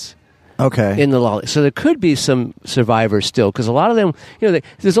kids. Okay. In the lolly, so there could be some survivors still, because a lot of them,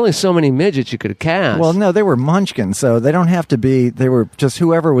 there's only so many midgets you could have cast. Well, no, they were Munchkins, so they don't have to be. They were just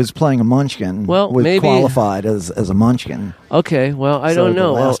whoever was playing a Munchkin was maybe qualified as a Munchkin. Okay, well, I don't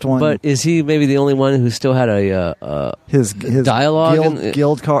know. The last one, but is he maybe the only one who still had a his dialogue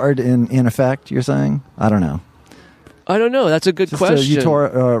guild card in effect? You're saying? I don't know. I don't know. That's a good question.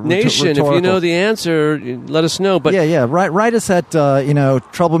 Nation, if you know the answer, let us know. But yeah. Write us at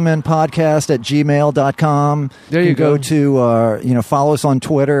troublemenpodcast@gmail.com. There you go to follow us on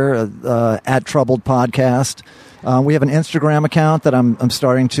Twitter at Troubled Podcast. We have an Instagram account that I'm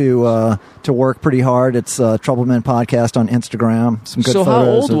starting to work pretty hard. It's Troublemen Podcast on Instagram. Some good so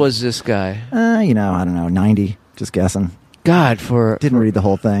photos. How old was this guy? I don't know, 90. Just guessing. God, didn't read the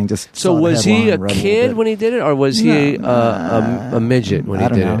whole thing. Just so was he a kid when he did it, or was he a midget when he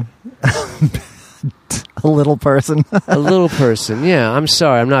did it? A little person. A little person. Yeah, I'm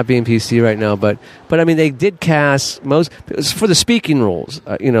sorry, I'm not being PC right now, but I mean, they did cast most for the speaking roles.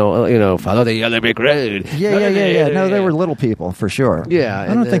 Follow the other big road. Yeah. No, they were little people for sure. Yeah,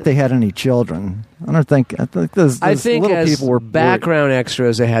 I don't think they had any children. I think those little as people were background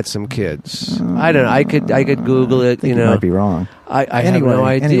extras. They had some kids. I don't know. I could Google it. You might be wrong. I have no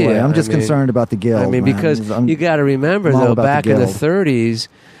idea. Anyway, I'm just concerned about the guild. I mean, because you got to remember though, back in the 30s.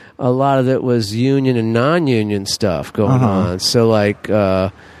 A lot of it was union and non-union stuff going on. So, like,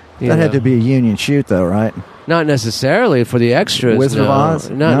 that had to be a union shoot, though, right? Not necessarily for the extras. Wizard of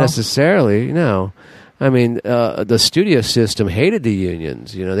Oz? Not necessarily. No. I mean, the studio system hated the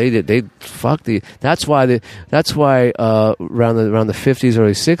unions. They fuck the. That's why around the 50s,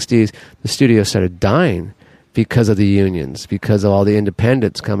 early 60s, the studio started dying because of the unions, because of all the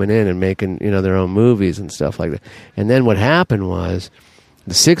independents coming in and making their own movies and stuff like that. And then what happened was,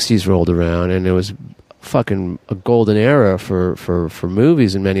 the 60s rolled around, and it was fucking a golden era for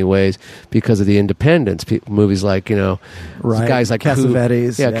movies in many ways because of the independents. Movies like, guys like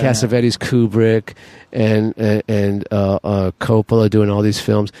Cassavetes. Cassavetes, Kubrick, and Coppola doing all these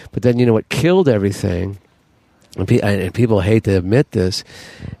films. But then, what killed everything, and people hate to admit this,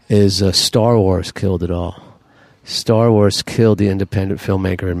 is Star Wars killed it all. Star Wars killed the independent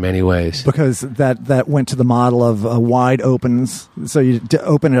filmmaker in many ways because that went to the model of wide opens. So you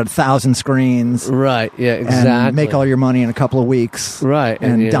open it at 1,000 screens, right? Yeah, exactly. And make all your money in a couple of weeks, right?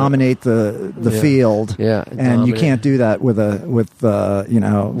 And dominate the field. Yeah, and you can't do that with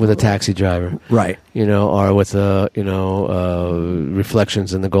a taxi driver, right? Or with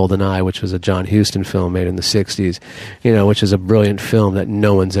Reflections in the Golden Eye, which was a John Huston film made in the 60s. Which is a brilliant film that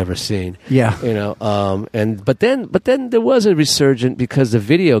no one's ever seen. Yeah. But then there was a resurgence because the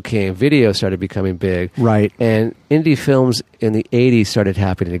video started becoming big. Right. And indie films in the 80s started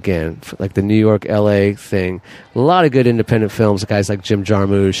happening again, like the New York, LA thing. A lot of good independent films, guys like Jim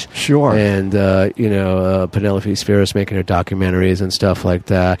Jarmusch. Sure. And, Penelope Spheris making her documentaries and stuff like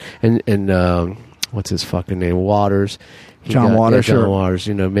that. And what's his fucking name? Waters. John Waters. John Waters,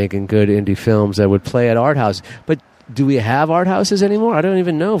 making good indie films that would play at art house. But do we have art houses anymore? I don't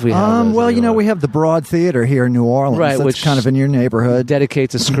even know if we have those anymore. We have the Broad Theater here in New Orleans. Right, that's which kind of in your neighborhood.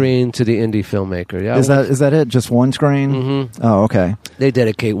 Dedicates a screen to the indie filmmaker. Yeah. Is that it? Just one screen? Mm-hmm. Oh, okay. They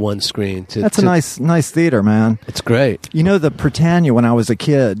dedicate one screen to. That's a nice theater, man. It's great. The Britannia when I was a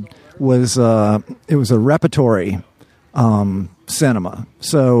kid was it was a repertory cinema.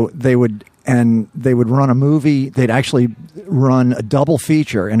 So they would run a movie. They'd actually run a double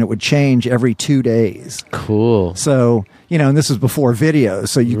feature, and it would change every 2 days. Cool. So, and this was before videos,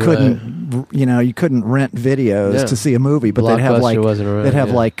 so you couldn't, you couldn't rent videos to see a movie, but they'd have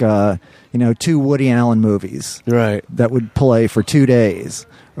 2 Woody Allen movies, right, that would play for 2 days,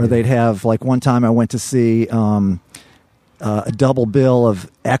 or they'd have one time I went to see a double bill of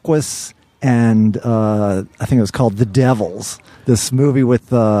Equus and I think it was called The Devils, this movie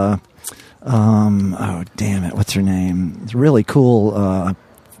with. Oh damn it! What's her name? It's a really cool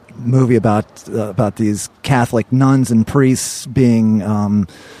movie about these Catholic nuns and priests being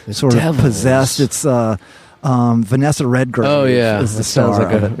sort of possessed. It's Vanessa Redgrave. Oh yeah, is the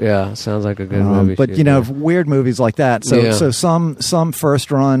star of it. Sounds like a good movie. But weird movies like that. So some first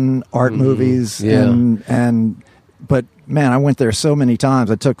run art movies and but man, I went there so many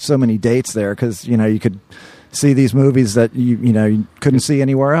times. I took so many dates there because you could see these movies that you couldn't see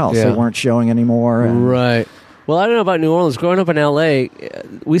anywhere else. Yeah. They weren't showing anymore. And Right. Well, I don't know about New Orleans. Growing up in L.A.,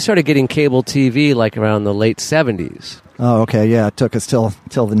 we started getting cable TV like around the late 70s. Oh, okay, yeah. It took us till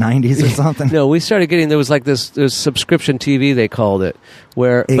the 90s or something. No, we started getting, there was like there's subscription TV, they called it.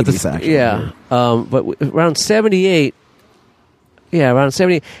 Where, 80s, actually. Yeah. But around 78,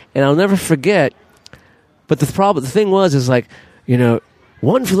 and I'll never forget, but the thing was like,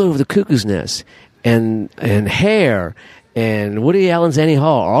 One Flew Over the Cuckoo's Nest and Hair and Woody Allen's Annie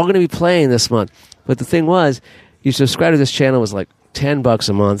Hall are all going to be playing this month. But the thing was, you subscribe to this channel, it was like $10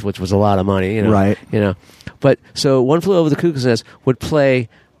 a month, which was a lot of money, Right. But so One Flew Over the Cuckoo's Nest would play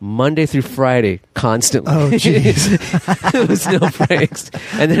Monday through Friday constantly. Oh, jeez. There was no breaks.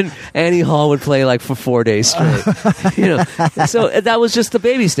 And then Annie Hall would play like for 4 days straight. So that was just the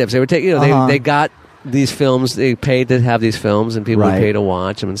baby steps they were taking. They got these films, they paid to have these films, and people would pay to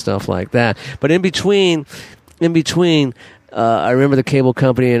watch them and stuff like that. But in between, I remember the cable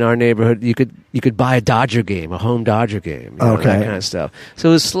company in our neighborhood. You could buy a Dodger game, a home Dodger game, that kind of stuff. So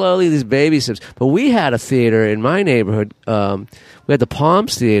it was slowly these baby steps. But we had a theater in my neighborhood. We had the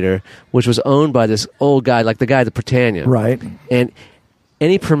Palms Theater, which was owned by this old guy, like the guy at the Britannia. Right. And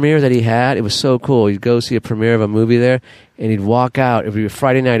any premiere that he had, it was so cool. You'd go see a premiere of a movie there, and he'd walk out. If it was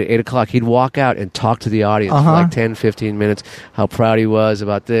Friday night at 8 o'clock, he'd walk out and talk to the audience for like 10, 15 minutes, how proud he was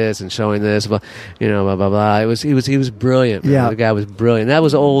about this and showing this, blah, blah, blah. He was brilliant. Man. Yeah. The guy was brilliant. That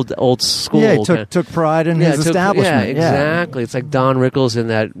was old school. Yeah, he took pride in his establishment. Yeah, exactly. It's like Don Rickles in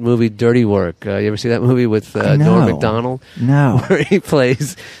that movie Dirty Work. You ever see that movie with Norm Macdonald? No. Where he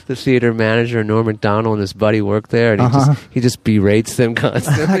plays the theater manager, Norm Macdonald, and his buddy work there, and he just berates them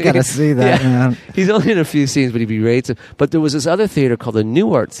constantly. I gotta see that, man. He's only in a few scenes, but he berates them. But there was this other theater called the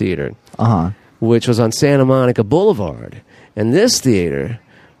New Art Theater, which was on Santa Monica Boulevard. And this theater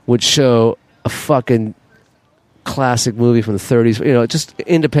would show a fucking classic movie from the 30s, just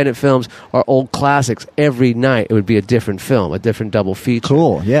independent films or old classics. Every night it would be a different film, a different double feature.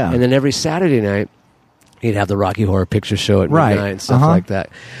 Cool, yeah. And then every Saturday night, he'd have the Rocky Horror Picture Show at midnight and stuff like that.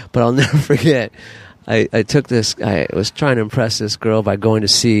 But I'll never forget, I was trying to impress this girl by going to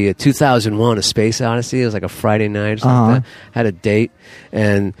see 2001: A Space Odyssey. It was like a Friday night or something like that. Had a date,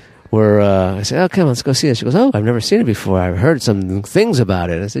 and I said, "Oh, come on, let's go see it." She goes, "Oh, I've never seen it before. I've heard some things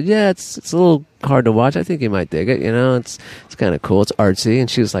about it." I said, "Yeah, it's a little hard to watch. I think you might dig it. It's kind of cool. It's artsy." And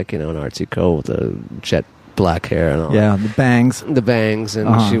she was like, an artsy girl with the jet black hair and all. Yeah, the bangs,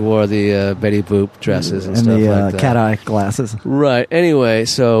 and she wore the Betty Boop dresses and stuff the, like that. cat eye glasses. Right. Anyway,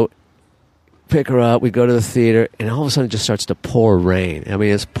 so pick her up. We go to the theater, and all of a sudden, it just starts to pour rain. I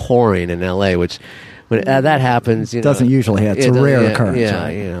mean, it's pouring in L.A., which when that happens, doesn't usually happen. It's a rare occurrence.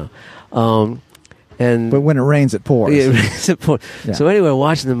 Yeah, right? And but when it rains, it pours. Yeah, it rains, it pours. Yeah. So anyway,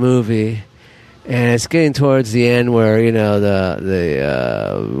 watching the movie, and it's getting towards the end where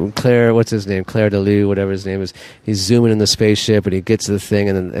the Claire, what's his name, Claire Deleu, whatever his name is, he's zooming in the spaceship, and he gets to the thing,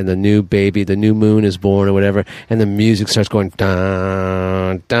 and the new baby, the new moon is born or whatever, and the music starts going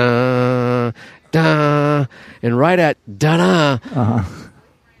da da da, and right at da da.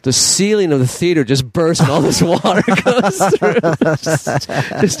 The ceiling of the theater just bursts and all this water goes through.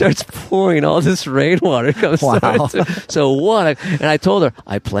 Just starts pouring. All this rainwater comes through. So what? And I told her,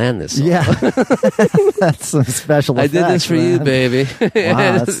 I planned this song. Yeah. That's some special effects. I did this for you, baby.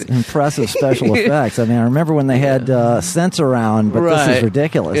 Wow, that's impressive special effects. I mean, I remember when they had scents around, but this is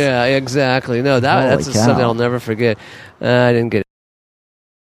ridiculous. Yeah, exactly. No, that's something I'll never forget. I didn't get it.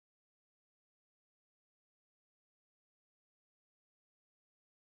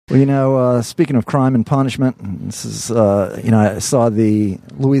 Well, speaking of crime and punishment, this is, I saw the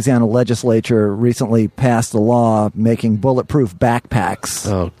Louisiana legislature recently passed a law making bulletproof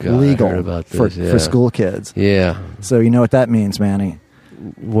backpacks legal for school kids. Yeah. So you know what that means, Manny?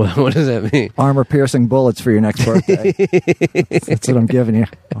 What does that mean? Armor-piercing bullets for your next birthday. That's what I'm giving you.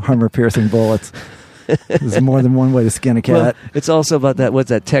 Armor-piercing bullets. There's more than one way to skin a cat. Well, it's also about what's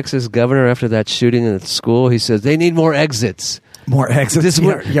that Texas governor after that shooting at school? He says, they need more exits. More exits.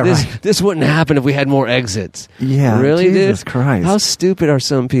 This wouldn't happen if we had more exits. Yeah, really, Jesus dude? Christ! How stupid are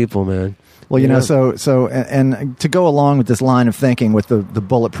some people, man? Well, so to go along with this line of thinking with the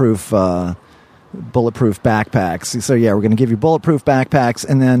bulletproof backpacks. So yeah, we're going to give you bulletproof backpacks,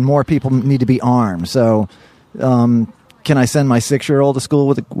 and then more people need to be armed. So, can I send my 6-year-old to school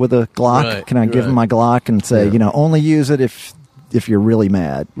with a Glock? Right, Can I give him my Glock and say, only use it if you're really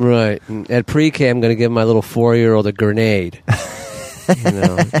mad? Right. At pre-K, I'm going to give my little 4-year-old a grenade.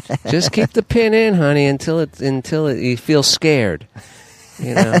 Just keep the pin in, honey, until he feels scared.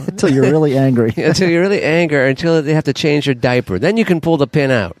 You know, Until you're really angry. until you're really angry, until they have to change your diaper. Then you can pull the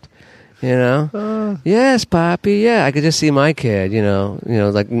pin out. You know, yes, Poppy. Yeah, I could just see my kid. You know,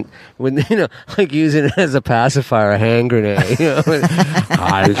 like when like using it as a pacifier, a hand grenade. You know,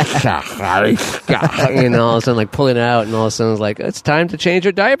 all of a sudden like pulling it out, and all of a sudden it's like it's time to change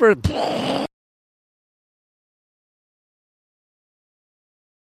your diaper.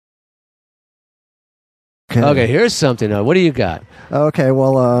 Okay, here's something. What do you got? Okay,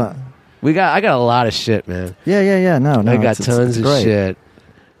 well, I got a lot of shit, man. yeah. No, I got it's tons of great. shit.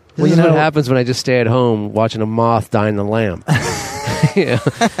 This is what happens when I just stay at home watching a moth dine the lamb. Yeah.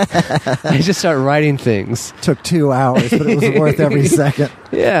 I just start writing things. Took 2 hours, but it was worth every second.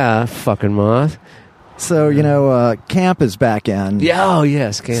 Yeah, fucking moth. So camp is back in. Yeah, oh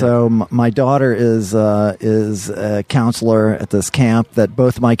yes, camp. So my daughter is a counselor at this camp that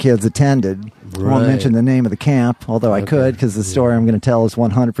both my kids attended. I won't mention the name of the camp, although I could, because the story I'm going to tell is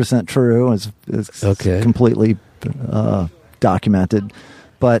 100% true. It's completely documented.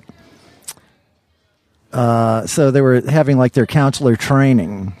 But so they were having like their counselor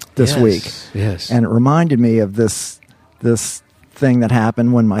training this week. Yes. And it reminded me of this thing that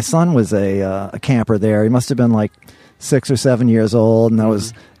happened when my son was a camper there. He must have been like 6 or 7 years old, and I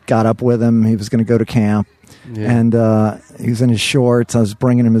got up with him. He was going to go to camp. Yeah. And he was in his shorts. I was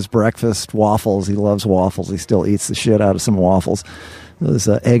bringing him his breakfast, waffles. He loves waffles. He still eats the shit out of some waffles. Those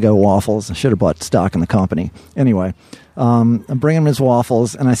Eggo waffles. I should have bought stock in the company. Anyway, I'm bringing him his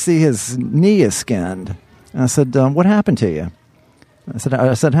waffles, and I see his knee is skinned. And I said, what happened to you? I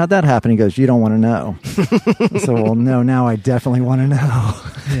said, how'd that happen? He goes, you don't want to know. I said, well, no, now I definitely want to know.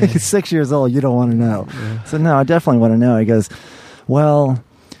 Yeah. He's 6 years old. You don't want to know. Yeah. I said, no, I definitely want to know. He goes, well,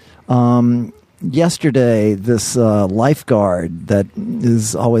 yesterday, this lifeguard that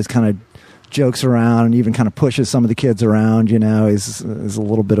is always kind of jokes around and even kind of pushes some of the kids around, he's a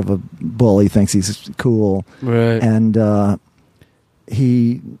little bit of a bully, thinks he's cool. Right. And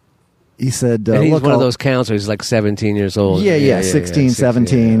he said, and he's look, one of those counselors, like 17 years old. Yeah, 16,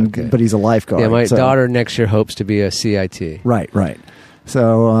 17, okay. But he's a lifeguard. Yeah, my daughter next year hopes to be a CIT. Right.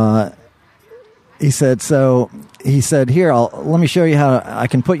 So he said, here, let me show you how I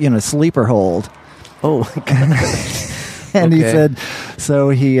can put you in a sleeper hold. Oh, my God. And he said,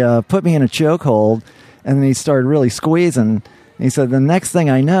 so he put me in a chokehold, and then he started really squeezing. And he said, the next thing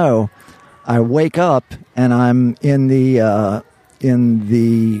I know, I wake up, and I'm in the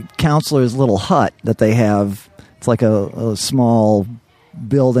counselor's little hut that they have. It's like a small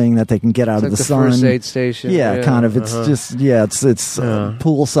building that they can get out of the sun. First aid station. Yeah, kind of. It's just it's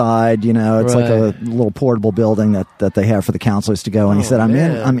poolside. It's like a little portable building that they have for the counselors to go. And he said,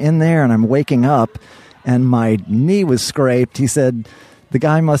 I'm in there, and I'm waking up, and my knee was scraped. He said the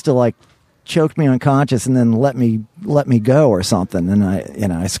guy must have like choked me unconscious and then let me go or something. And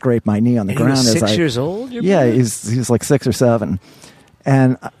I scraped my knee on the ground. He was 6 years old? Yeah, he's like 6 or 7.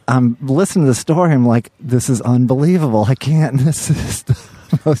 And I'm listening to the story. I'm like, this is unbelievable. I can't. This is the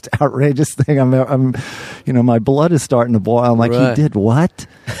most outrageous thing. I'm my blood is starting to boil. I'm like, He did what?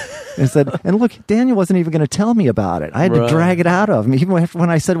 And said, and look, Daniel wasn't even going to tell me about it. I had to drag it out of him. Even when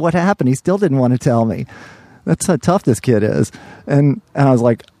I said what happened, he still didn't want to tell me. That's how tough this kid is. And I was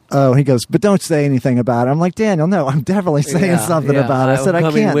like, oh, he goes, but don't say anything about it. I'm like, Daniel, no, I'm definitely saying something about it. I said, I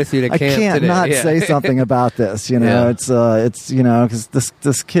can't not say something about this. It's because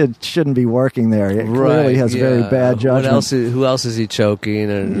this kid shouldn't be working there. It clearly has very bad judgment. Who else is he choking?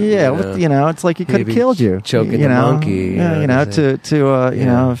 And, it's like he could have killed you. Choking the monkey.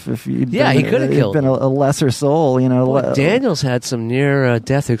 If you'd he could have killed been a lesser soul. Daniel's had some near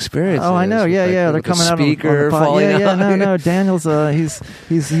death experiences. Oh, I know. Yeah. They're coming out on the falling out. No. Daniel's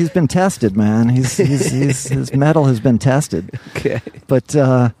he's been tested, man. His metal has been tested. Okay. But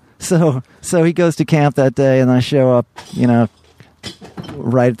so he goes to camp that day, and I show up,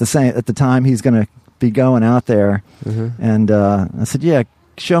 right at the time he's going to be going out there. Mm-hmm. And I said, yeah,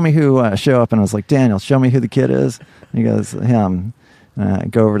 show me who. Show up, and I was like, Daniel, show me who the kid is. And he goes, him. I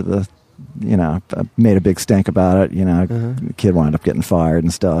go over to the. I made a big stink about it. The kid wound up getting fired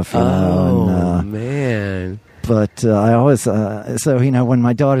and stuff. Man. But I always, when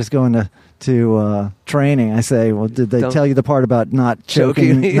my daughter's going to training, I say, well, did they tell you the part about not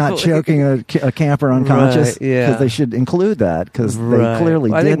choking a camper unconscious? Right, yeah. Because they should include that, because they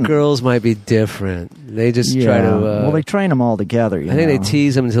clearly didn't. I think girls might be different. They just try to... they train them all together, I think they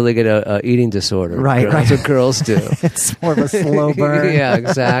tease them until they get a eating disorder. Right. That's what girls do. It's more of a slow burn. Yeah,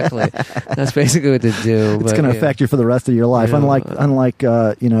 exactly. That's basically what they do. It's going to affect you for the rest of your life, unlike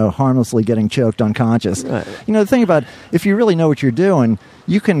harmlessly getting choked unconscious. Right. The thing about, if you really know what you're doing,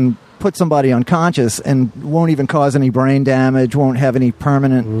 you can put somebody unconscious and won't even cause any brain damage, won't have any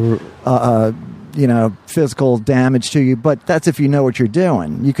permanent physical damage to you. But that's if you know what you're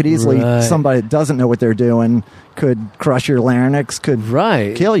doing. You could easily, somebody that doesn't know what they're doing could crush your larynx, could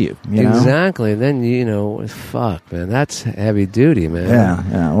kill you. You know? Exactly. Then, fuck, man. That's heavy duty, man.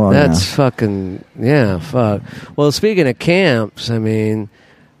 Yeah. Well, that's fucking, fuck. Well, speaking of camps, I mean,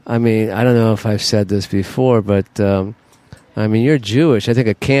 I don't know if I've said this before, but, you're Jewish. I think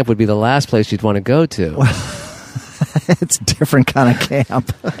a camp would be the last place you'd want to go to. It's a different kind of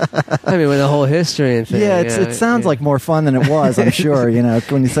camp. With the whole history and thing. Yeah, it sounds like more fun than it was, I'm sure,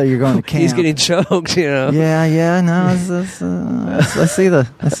 when you say you're going to camp. He's getting choked, Yeah, no, I see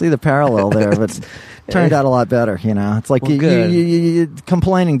the parallel there, but turned out a lot better, It's like you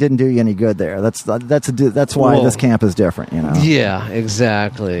complaining didn't do you any good there. That's why this camp is different, Yeah,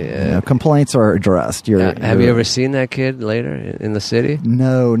 exactly. Complaints are addressed. Have you ever seen that kid later in the city?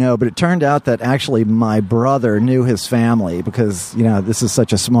 No, but it turned out that actually my brother knew his family because, this is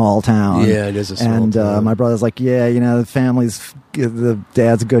such a small town. Yeah, it is a small town. And my brother's like, the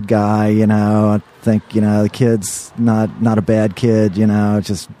dad's a good guy, I think, the kid's not a bad kid,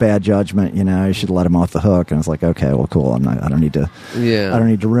 just bad judgment, you should let him off the hook. And it's like, okay, well, cool. I don't need to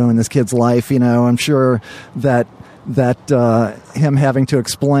ruin this kid's life. I'm sure that him having to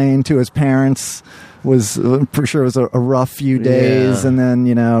explain to his parents was pretty sure it was a rough few days, and then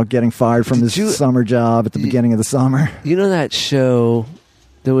getting fired from his summer job at the beginning of the summer. That show.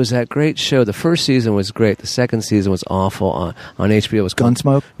 There was that great show. The first season was great. The second season was awful on HBO. It was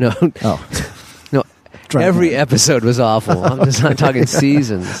Gunsmoke? No. Oh. No. Every episode was awful. I'm just not talking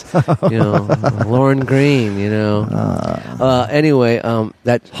seasons. Lauren Green, Anyway,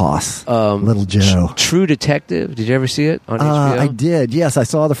 that Hoss, Little Joe. True Detective. Did you ever see it on HBO? I did. Yes, I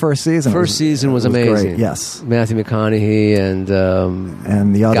saw the first season. First season was amazing. Great, yes. Matthew McConaughey and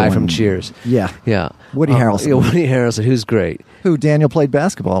the other guy one from Cheers. Yeah. Woody Harrelson. Yeah, Woody Harrelson, who's great. Who Daniel played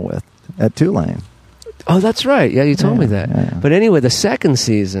basketball with at Tulane. Oh, that's right. Yeah, you told me that. Yeah. But anyway, the second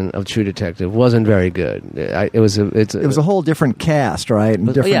season of True Detective wasn't very good. It was a whole different cast, right?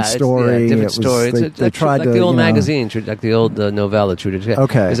 And different story. Different story. They tried like the old magazine, like the old novella True Detective.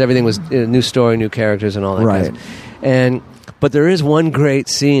 Okay. Because everything was new story, new characters, and all that. Right. But there is one great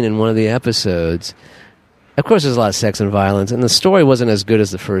scene in one of the episodes. Of course, there's a lot of sex and violence, and the story wasn't as good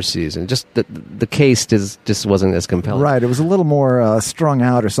as the first season. Just the case just wasn't as compelling. Right, it was a little more strung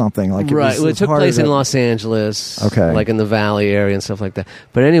out or something. Like it took place in Los Angeles, okay, like in the Valley area and stuff like that.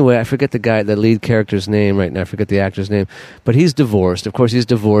 But anyway, I forget the lead character's name right now. I forget the actor's name. But he's divorced. Of course, he's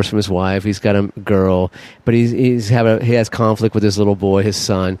divorced from his wife. He's got a girl, but he has conflict with his little boy, his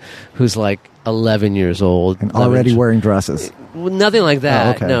son, who's like 11 years old and already wearing dresses. Nothing like that.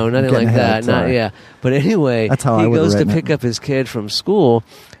 Oh, okay. No, nothing like that. Not. But anyway, that's how he goes to written pick up his kid from school,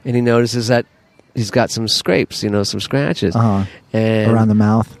 and he notices that he's got some scrapes, some scratches, and around the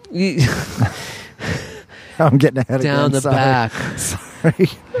mouth. I'm getting ahead down again. the Sorry. back. Sorry.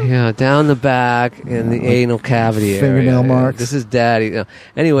 Yeah, down the back in the anal cavity fingernail area. marks. This is daddy.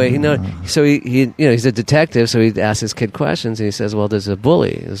 Anyway, so he he's a detective, so he asks his kid questions, and he says, "Well, there's a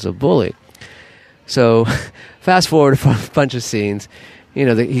bully. So, fast forward a bunch of scenes.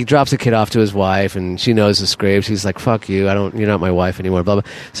 He drops the kid off to his wife, and she knows the scrapes. He's like, "Fuck you! You're not my wife anymore." Blah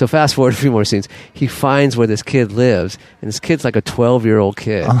blah. So fast forward a few more scenes. He finds where this kid lives, and this kid's like a 12-year-old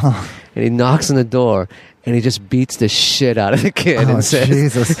kid, and he knocks on the door. And he just beats the shit out of the kid and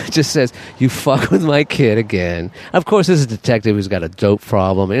says, "You fuck with my kid again." Of course, this is a detective who's got a dope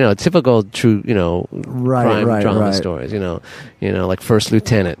problem. Typical true, crime drama stories. Like First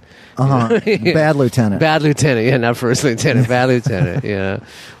Lieutenant. Bad Lieutenant. Bad Lieutenant. Yeah, not First Lieutenant. Bad Lieutenant. Yeah,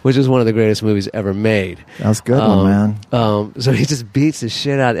 which is one of the greatest movies ever made. That's a good one, man. So he just beats the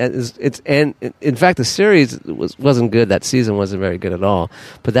shit out. And in fact, the series wasn't good. That season wasn't very good at all.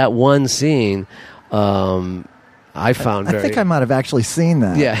 But that one scene. I think I might have actually seen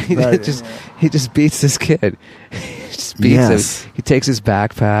that. Yeah, he just beats this kid. He just beats him. He takes his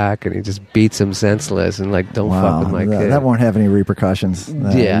backpack and he just beats him senseless and don't fuck with my kid. That won't have any repercussions.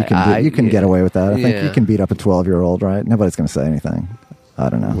 You can get away with that. I think you can beat up a 12-year-old, right? Nobody's going to say anything. I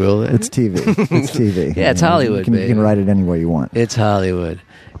don't know. Will they? It's TV. It's TV. Yeah, it's Hollywood. You can write it any way you want. It's Hollywood.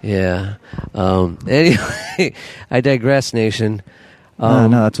 Yeah. Anyway, I digress, nation. No,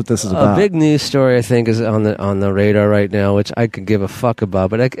 that's what this is about. A big news story, I think, is on the radar right now, which I could give a fuck about.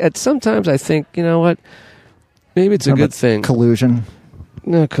 But sometimes I think, you know what? Maybe it's a good thing. Collusion.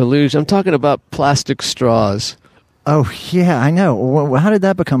 No, collusion. I'm talking about plastic straws. Oh, yeah, I know. How did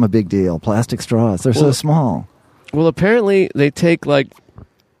that become a big deal? Plastic straws. They're so small. Well, apparently they take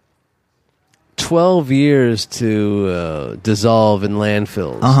 12 years to dissolve in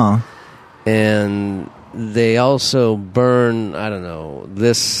landfills. And they also burn, I don't know,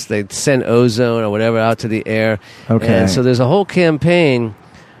 they send ozone or whatever out to the air. Okay. And so there's a whole campaign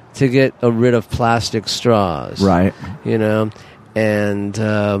to get rid of plastic straws. Right. And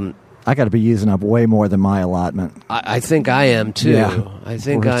I got to be using up way more than my allotment. I think I am too. Yeah. I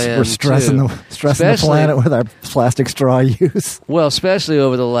think I am We're stressing too. the planet with our plastic straw use. Well, especially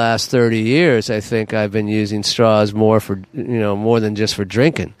over the last 30 years, I think I've been using straws more for more than just for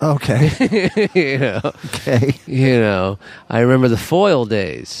drinking. Okay. Okay. I remember the foil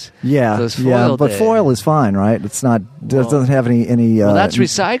days. Yeah. Those foil but days. foil is fine, right? It's not. Doesn't have any. Well, that's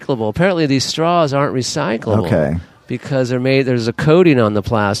recyclable. Apparently, these straws aren't recyclable. Okay. Because there's a coating on the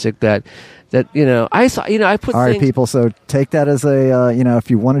plastic that I thought I put. All right, things, people. So take that as a if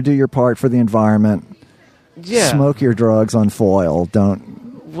you want to do your part for the environment, smoke your drugs on foil.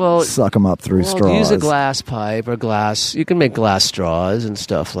 Don't suck them up through straws. Use a glass pipe or glass. You can make glass straws and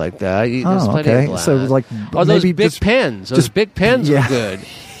stuff like that. There's plenty of glass. So like, those big pens. Those big pens are good.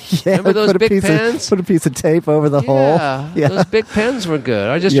 Yeah, remember those big pens? Put a piece of tape over the hole. Yeah, those big pens were good.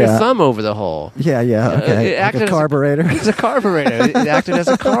 Or just your thumb over the hole. Yeah, okay. Like a carburetor. It's a carburetor. It acted as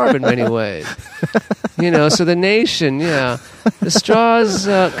a carb in many ways. So the nation, the straws,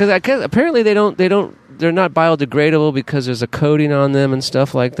 because apparently they're not biodegradable because there's a coating on them and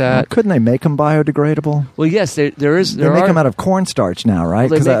stuff like that. Couldn't they make them biodegradable? Well, yes, there is. They make them out of cornstarch now, right?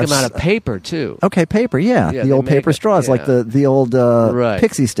 Well, they make them out of paper too. Okay, paper. Yeah, the old paper straws, like the old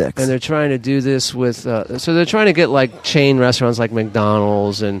Pixie Sticks. And they're trying to do this with. So they're trying to get like chain restaurants like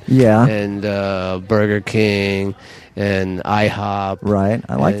McDonald's and Burger King and IHOP. Right,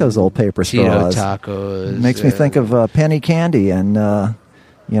 I like those old paper straws. Tacos. Makes me think of penny candy and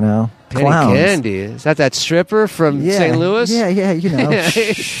Penny clowns. Candy. Is that stripper from St. Louis? Yeah,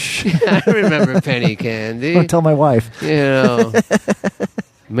 I remember Penny Candy. Don't tell my wife.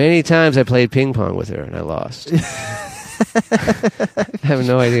 Many times I played ping pong with her and I lost. I have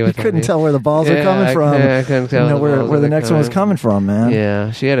no idea what you couldn't tell where the balls are coming from. I couldn't tell where the next one was coming from, man.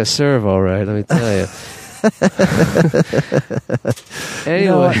 Yeah, she had a serve all right, let me tell you.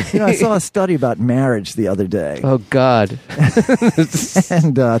 Anyway, I saw a study about marriage the other day. Oh God!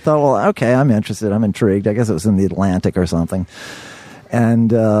 And I thought, well, okay, I'm interested. I'm intrigued. I guess it was in the Atlantic or something.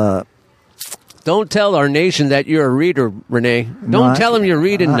 And don't tell our nation that you're a reader, Renee. Don't tell them you're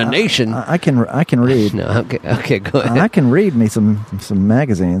reading The Nation. I can read. No, okay, go ahead. I can read me some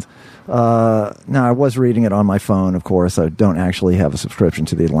magazines. Now, I was reading it on my phone, of course. I don't actually have a subscription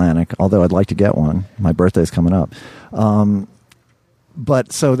to The Atlantic, although I'd like to get one. My birthday's coming up.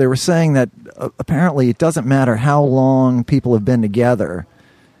 But so they were saying that apparently it doesn't matter how long people have been together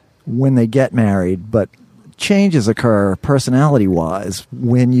when they get married, but changes occur personality-wise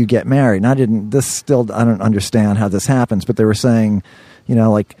when you get married. And I don't understand how this happens, but they were saying,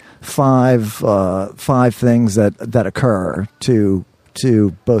 like five things that occur to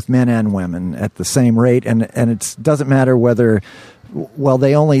both men and women at the same rate, and it doesn't matter whether. Well,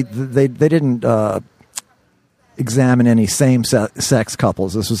 they didn't examine any same-sex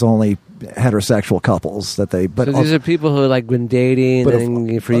couples. This was only heterosexual couples that they. But so these are people who like been dating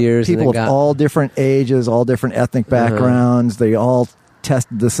for years. People and of all different ages, all different ethnic backgrounds. They all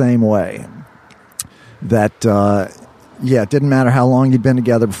tested the same way. That it didn't matter how long you'd been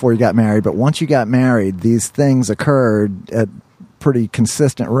together before you got married, but once you got married, these things occurred at pretty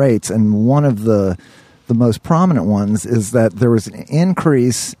consistent rates, and one of the most prominent ones is that there was an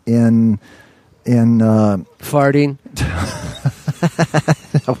increase in farting.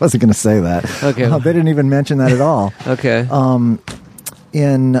 I wasn't going to say that. Okay, they didn't even mention that at all. Okay,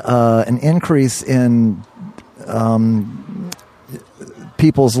 in an increase in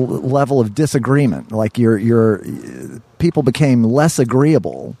people's level of disagreement, like your people became less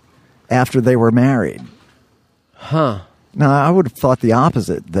agreeable after they were married. Huh. Now, I would have thought the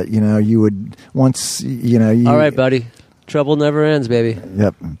opposite, that, you would once, all right, buddy. Trouble never ends, baby.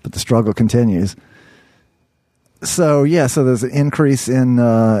 Yep, but the struggle continues. So, so there's an increase in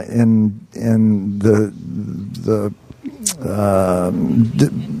the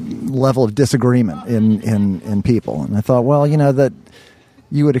level of disagreement in people. And I thought, well, that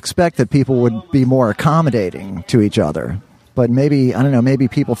you would expect that people would be more accommodating to each other. But maybe, I don't know, maybe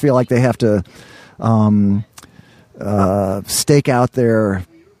people feel like they have to stake out their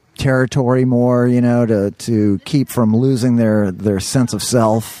territory more, to keep from losing their sense of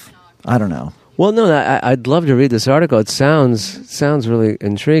self. I don't know. Well, no, I'd love to read this article. It sounds really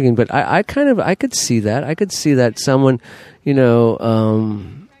intriguing, but I could see that. I could see that someone,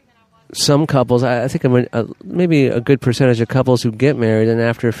 some couples, I think maybe a good percentage of couples who get married, and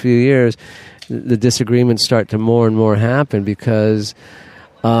after a few years, the disagreements start to more and more happen because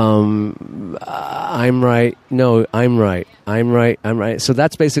I'm right. No, I'm right. I'm right. I'm right. So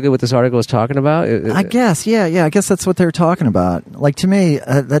that's basically what this article is talking about. I guess, yeah. I guess that's what they're talking about. Like, to me,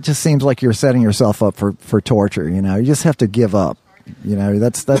 that just seems like you're setting yourself up for torture. You know, you just have to give up. You know,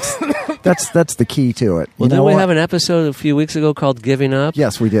 that's that's the key to it. Well, didn't we have an episode a few weeks ago called "Giving Up"?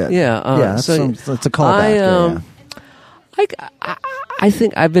 Yes, we did. Yeah. So it's a callback. I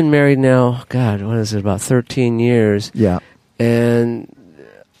think I've been married now. God, what is it? About 13 years. Yeah. And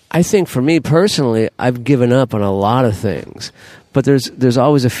I think for me personally, I've given up on a lot of things, but there's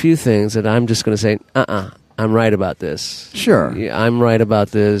always a few things that I'm just going to say, I'm right about this. Sure. Yeah, I'm right about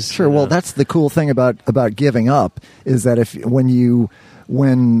this. Sure. Well, that's the cool thing about giving up is that when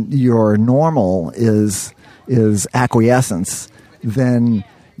your normal is acquiescence, then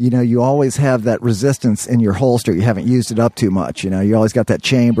you always have that resistance in your holster. You haven't used it up too much. You always got that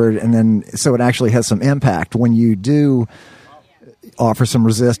chambered, and then so it actually has some impact when you do offer some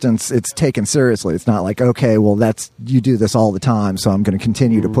resistance. It's taken seriously. It's not like, okay, well, you do this all the time, so I'm going to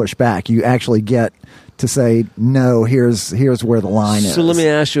continue to push back. You actually get to say, no, here's where the line is. So let me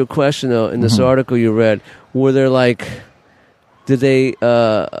ask you a question, though. In this article you read, were there did they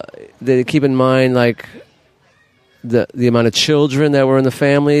keep in mind the amount of children that were in the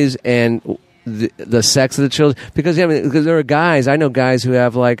families and the sex of the children? Because because there are guys, I know guys who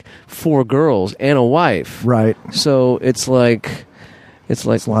have 4 girls and a wife. Right. So it's like it's a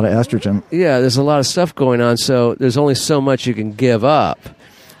lot of estrogen. Yeah, there's a lot of stuff going on. So there's only so much you can give up.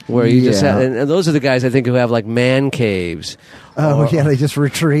 Where you just have, and those are the guys I think who have man caves. Oh, they just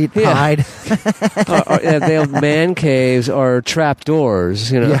retreat, hide. They have man caves or trap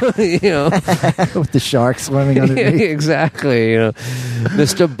doors, with the sharks swimming underneath. Exactly,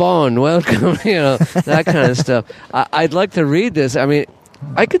 Mr. Bond, welcome, that kind of stuff. I'd like to read this. I mean,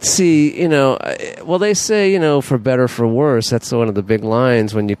 I could see, well, they say, for better, for worse. That's one of the big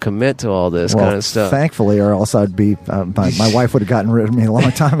lines when you commit to all this kind of stuff. Thankfully, or else I'd be, my wife would have gotten rid of me a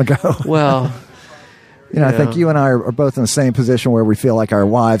long time ago. Well, I think you and I are both in the same position where we feel like our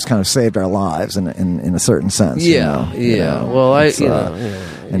wives kind of saved our lives in a certain sense. Yeah, Well,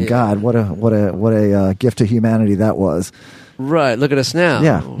 and God, what a gift to humanity that was. Right, look at us now.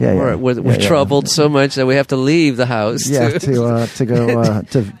 Yeah. We're troubled so much that we have to leave the house. Yeah, to go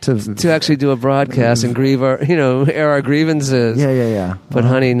to actually do a broadcast and grieve air our grievances. Yeah. But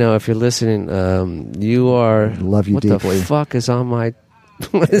honey, no, if you're listening, you are. Love you deeply. What the fuck is on my?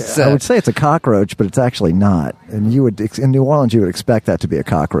 What is that? I would say it's a cockroach, but it's actually not. And in New Orleans, you would expect that to be a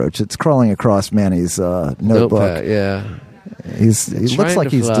cockroach. It's crawling across Manny's notebook. Notepad, yeah. He looks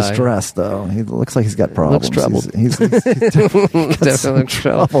like he's distressed, though. He looks like he's got problems. Looks troubled. He's definitely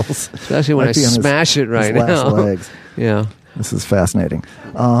troubles. Especially when I smash it right now. Legs. Yeah. This is fascinating.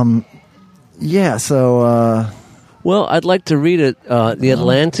 So... well, I'd like to read it, The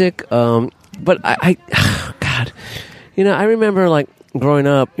Atlantic, but I God, I remember, growing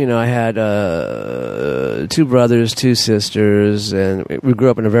up, I had 2 brothers, 2 sisters, and we grew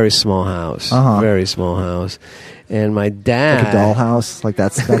up in a very small house. Very small house. And my dad... Like a dollhouse? Like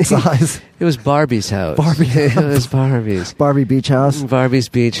that size? It was Barbie's house. It was Barbie's. Barbie Beach House? Barbie's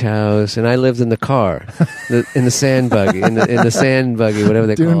Beach House. And I lived in the car, in the sand buggy, in the sand buggy, whatever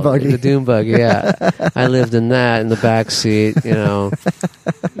they Dune call buggy. it. The dune buggy, yeah. I lived in that, in the back seat, with...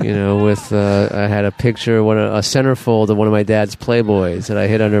 I had a picture, a centerfold of one of my dad's Playboys that I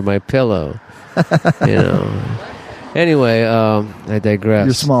hid under my pillow, Anyway, I digress.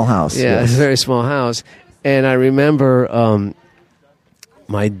 Your small house. Yeah, yes. It's a very small house. And I remember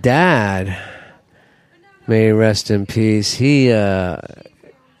my dad, may he rest in peace, he was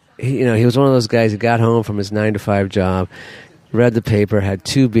one of those guys who got home from his 9-to-5 job, read the paper, had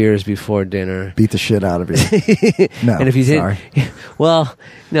 2 beers before dinner. Beat the shit out of you. No, and if you sorry. Well,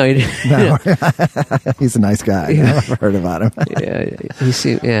 no, you didn't. No. He's a nice guy. Yeah. I've heard about him. He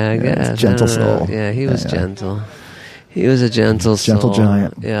seemed, I guess. Gentle soul. Yeah, he was gentle. He was a gentle soul. Gentle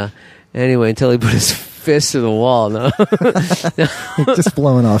giant. Yeah. Anyway, until he put his fist to the wall. No. Just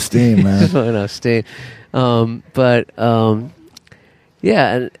blowing off steam, man. Just blowing off steam.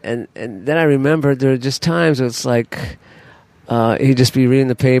 Yeah, and then I remember there were just times where it's like he'd just be reading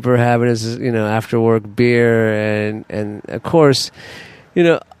the paper, having his after work beer, and of course,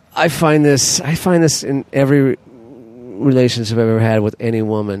 I find this in every relationship I've ever had with any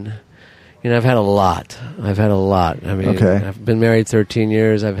woman. I've had a lot. I mean, okay. I've been married 13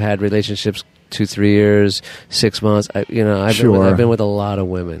 years. I've had relationships 2-3 years, 6 months. I've been with a lot of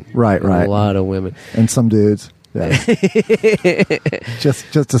women. Right. A lot of women. And some dudes. Yeah.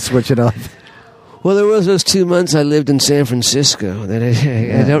 just to switch it up. Well, there was those 2 months I lived in San Francisco that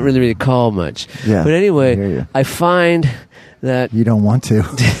I don't really recall much. Yeah. But I hear anyway, you. I find that You don't want to.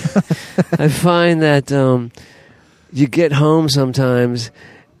 I find that you get home sometimes,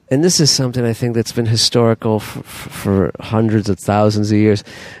 and this is something I think that's been historical for hundreds of thousands of years,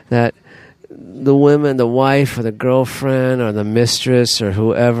 that the women, the wife or the girlfriend or the mistress or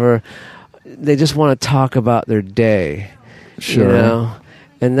whoever, they just want to talk about their day. Sure. You know?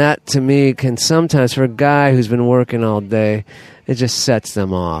 And that, to me, can sometimes, for a guy who's been working all day, it just sets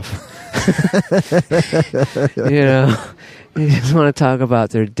them off. You know? You just want to talk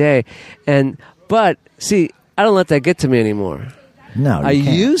about their day. But, see, I don't let that get to me anymore. No, I you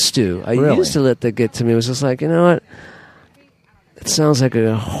can't. used to. I Really? used to let that get to me. It was just like, you know what? It sounds like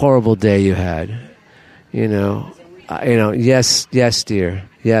a horrible day you had. You know, yes, dear.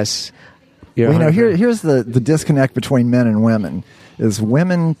 Yes. You're Well, hungry. here's the disconnect between men and women is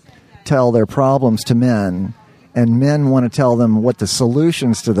women tell their problems to men, and men want to tell them what the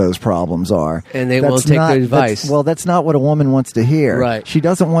solutions to those problems are. And they won't take their advice. That's not what a woman wants to hear. Right. She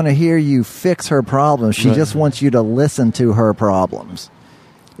doesn't want to hear you fix her problems. She Right. just wants you to listen to her problems.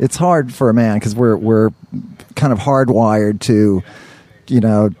 It's hard for a man because we're kind of hardwired to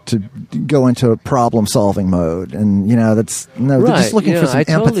go into a problem-solving mode, and they're just looking for some I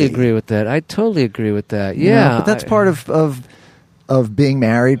empathy. totally agree with that. Yeah, But that's part of being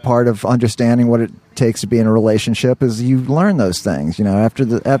married. Part of understanding what it takes to be in a relationship is you learn those things. After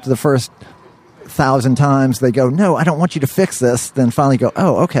the first 1,000 times they go, no, I don't want you to fix this. Then finally go,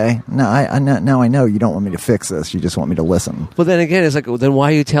 oh, okay. No, now I know you don't want me to fix this. You just want me to listen. Well, then again, it's like, well, then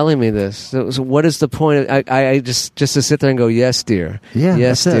why are you telling me this? So what is the point? I just to sit there and go, yes, dear. Yeah,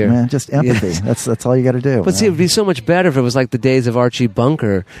 yes, that's dear. it, man. Just empathy. Yes. That's all you got to do. But see, it'd be so much better if it was like the days of Archie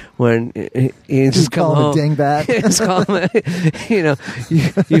Bunker when he just come call home. him a dingbat. Just call him,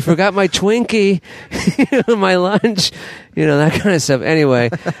 you forgot my Twinkie, my lunch, that kind of stuff. Anyway,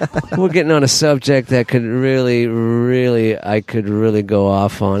 we're getting on a subject that could I could really go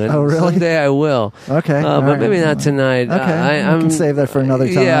off on it. Oh, really? Someday I will. Okay. All but right. maybe not tonight. Okay. I can save that for another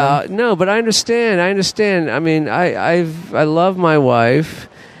time. Yeah, no, but I understand. I mean, I love my wife.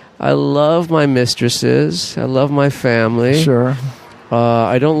 I love my mistresses. I love my family. Sure.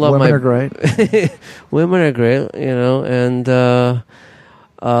 I don't love Women my are great. women are great, and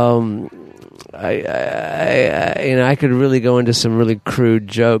I could really go into some really crude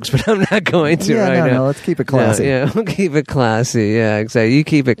jokes, but I'm not going to Yeah, right no, now. no, let's keep it classy. Yeah, we'll keep it classy. Yeah, exactly. You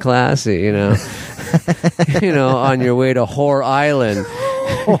keep it classy, on your way to Whore Island.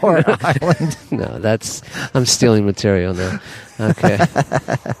 Whore Island. No, I'm stealing material now. Okay.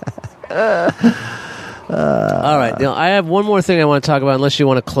 All right. Now, I have one more thing I want to talk about, unless you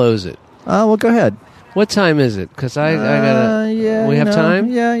want to close it. Well, go ahead. What time is it? Because I gotta. Yeah, we have time.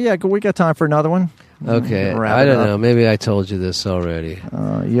 Yeah. We got time for another one. Okay. Wrap I it don't up. know. Maybe I told you this already.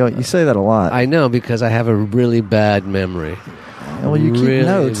 You say that a lot. I know, because I have a really bad memory. Well, you keep Really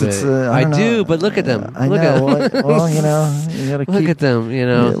notes. It's, bad. I don't know. do, but look at them. I Look know. at them. Well, you got to keep. Look at them.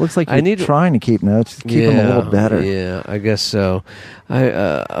 It looks like you're trying to keep notes. Keep them a little better. Yeah, I guess so.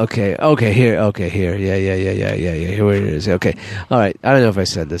 Okay, here. Yeah. Here it is. Okay, all right. I don't know if I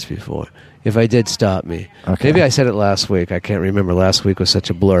said this before. If I did, stop me. Okay. Maybe I said it last week. I can't remember. Last week was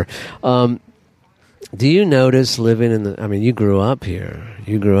such a blur. Do you notice living in you grew up here.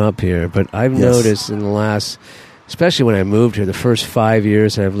 But I've Yes. noticed in the last, especially when I moved here, the first 5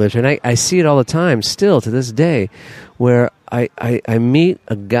 years that I've lived here, and I see it all the time, still to this day, where I meet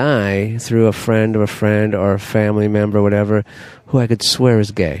a guy through a friend or a family member or whatever, who I could swear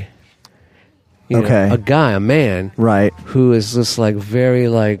is gay. Okay. A guy, a man, Right. who is just like very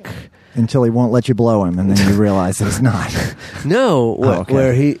like... Until he won't let you blow him, and then you realize that he's not. No, okay.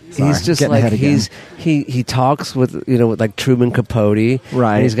 where Sorry. he's just Getting like ahead again. he talks with with like Truman Capote,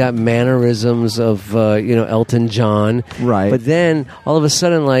 Right. And he's got mannerisms of Elton John, Right. But then all of a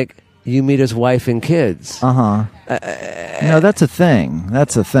sudden, like you meet his wife and kids. No, that's a thing.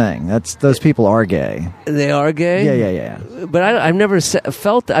 Those people are gay. They are gay. Yeah. But I've never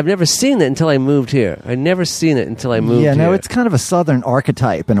I've never seen it until I moved here. I never seen it until I moved here. Yeah, no, it's kind of a Southern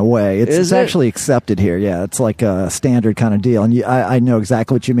archetype in a way. It's Is it? actually accepted here. Yeah, it's like a standard kind of deal. And I know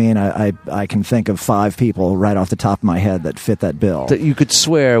exactly what you mean. I can think of 5 people right off the top of my head that fit that bill. that you could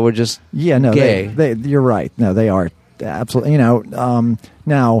swear were just Gay. gay. You're right. No, they are absolutely.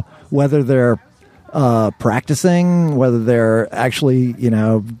 Now whether they're practicing, whether they're actually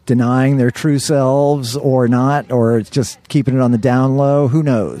denying their true selves or not, or it's just keeping it on the down low, who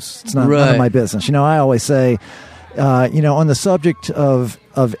knows? It's none of Right. my business. I always say on the subject of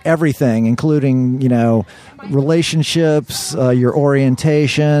everything, including, relationships, your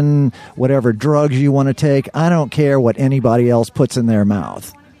orientation, whatever drugs you want to take. I don't care what anybody else puts in their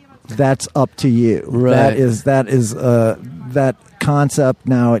mouth. That's up to you. Right. That concept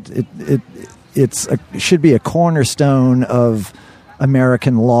now. It should be a cornerstone of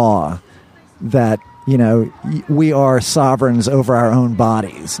American law that, we are sovereigns over our own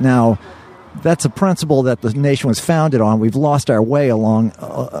bodies. Now, that's a principle that the nation was founded on. We've lost our way along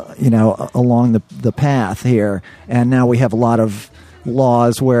the path here, and now we have a lot of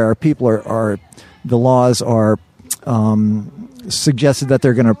laws where people the laws are suggested that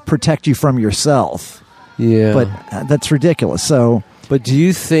they're going to protect you from yourself. Yeah, but that's ridiculous. So. But do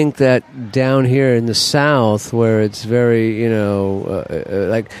you think that down here in the South, where it's very,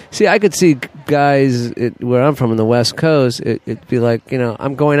 I could see guys where I'm from in the West Coast, it'd be like,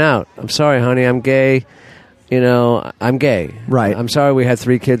 I'm going out. I'm sorry, honey, I'm gay. I'm gay. Right. I'm sorry we had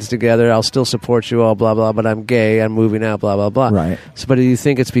 3 kids together. I'll still support you all, blah, blah, but I'm gay. I'm moving out, blah, blah, blah. Right. So, but do you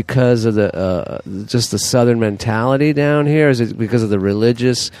think it's because of just the Southern mentality down here? Is it because of the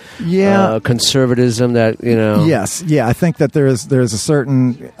religious conservatism that, Yes. Yeah, I think that there's a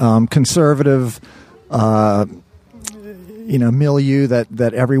certain conservative milieu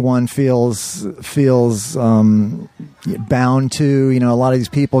that everyone feels bound to. A lot of these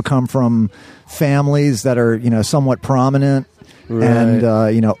people come from families that are somewhat prominent, right. and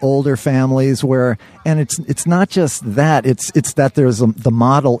older families and it's not just that, it's that the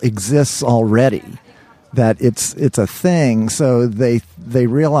model exists already, that it's a thing. So they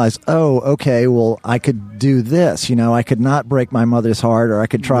realize, oh, okay, well, I could do this. I could not break my mother's heart, or I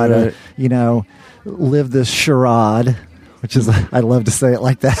could try right. to live this charade. Which is, I love to say it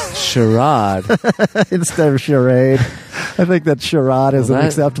like that. Charade. Instead of charade. I think that charade is an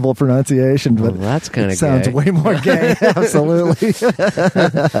acceptable pronunciation, but that's kind of sounds gay. way more gay. Absolutely.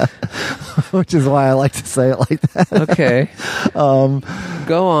 Which is why I like to say it like that. Okay.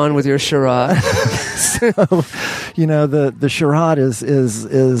 Go on with your charade. So, the charade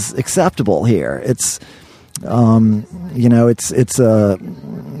is acceptable here. It's,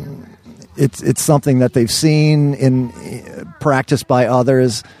 it's something that they've seen in practiced by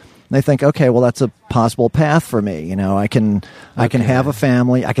others. They think, okay, well, that's a possible path for me. I can have a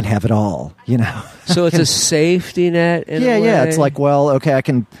family. I can have it all. So it's a safety net. In a way? Yeah. It's like, well, okay, I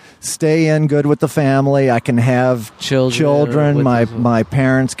can stay in good with the family. I can have children. My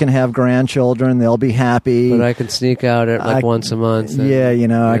parents can have grandchildren. They'll be happy. But I can sneak out at once a month.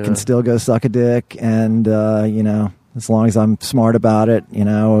 And, I can still go suck a dick, and as long as I'm smart about it,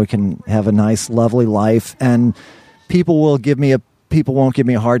 we can have a nice, lovely life, and people won't give me a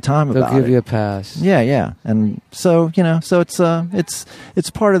hard time about it. They'll give you a pass. Yeah. And so, so it's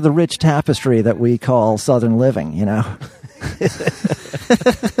part of the rich tapestry that we call Southern living,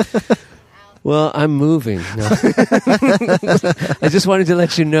 Well, I'm moving. No. I just wanted to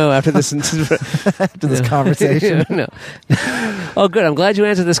let you know after this conversation. No. Oh, good. I'm glad you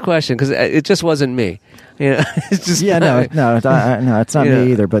answered this question, because it just wasn't me. It's just no, it's not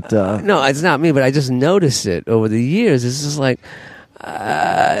me either. But no, it's not me. But I just noticed it over the years. It's just like,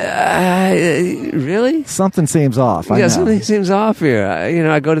 really? Something seems off. Something seems off here.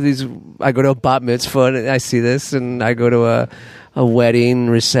 I go to a bat mitzvah and I see this, and I go to a wedding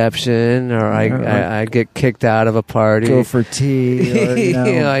reception, or I get kicked out of a party. Go for tea,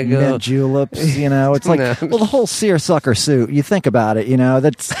 or, I go mint juleps. It's like, well, the whole seersucker suit. You think about it,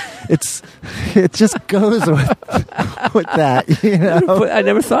 it just goes with that. I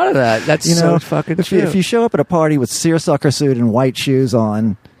never thought of that. That's so fucking true. If you show up at a party with seersucker suit and white shoes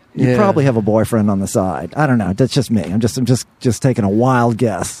on, you probably have a boyfriend on the side. I don't know. That's just me. I'm just taking a wild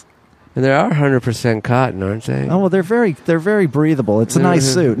guess. And they are 100% cotton, aren't they? Oh, well, they're very breathable. It's a nice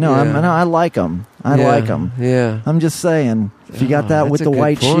suit. No, I like them. I like them. Yeah. I'm just saying, if you got that with the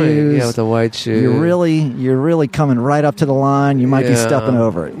white shoes, with the white shoes, you're really coming right up to the line. You might be stepping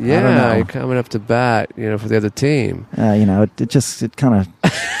over it. Yeah, I don't know. You're coming up to bat, for the other team. It kind of.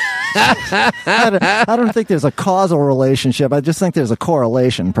 I don't think there's a causal relationship. I just think there's a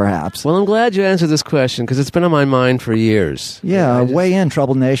correlation, perhaps. Well, I'm glad you answered this question, because it's been on my mind for years. Yeah, weigh in,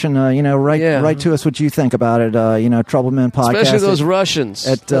 Trouble Nation. Write to us what you think about it. Trouble Men Podcast. Especially those Russians.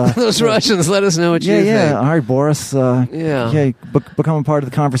 Those Russians, let us know what you think. Yeah, all right, Boris. Become a part of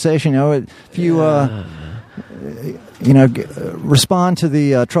the conversation. If you... respond to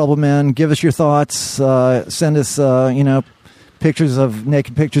the Trouble Men. Give us your thoughts. Send us, naked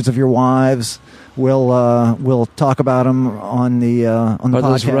pictures of your wives. We'll talk about them on the podcast.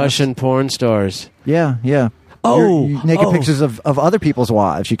 Those Russian porn stars. Yeah. Oh, naked pictures of other people's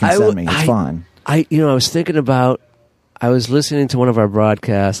wives. You can send me. It's fine. I was thinking about. I was listening to one of our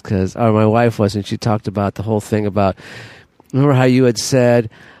broadcasts or my wife was, and she talked about the whole thing about. Remember how you had said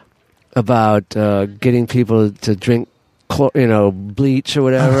about getting people to drink, bleach or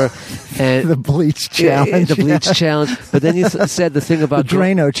whatever, and the bleach challenge. The bleach challenge. But then you said the thing about the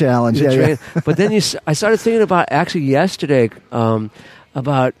Drano challenge. But then I started thinking about actually yesterday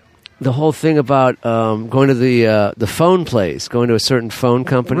about the whole thing about going to the phone place, going to a certain phone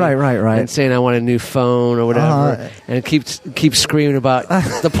company, right, and saying I want a new phone or whatever, and keep screaming about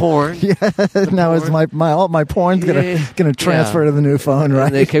the porn. Now is all my porn's gonna transfer to the new phone, right?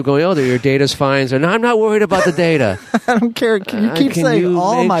 And they kept going, your data's fine. So no, I'm not worried about the data. I don't care. You keep saying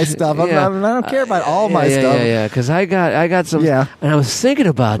all my stuff. I don't care about all my stuff. Yeah. Because I got some. Yeah. And I was thinking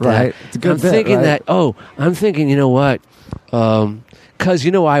about that. Right. It's a good bit, thinking right? I'm thinking, you know what? Because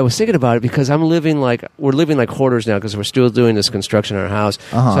I was thinking about it because we're living like hoarders now because we're still doing this construction in our house.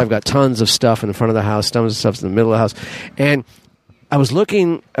 So I've got tons of stuff in the front of the house, tons of stuff in the middle of the house, and I was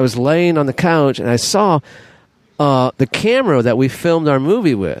laying on the couch and I saw the camera that we filmed our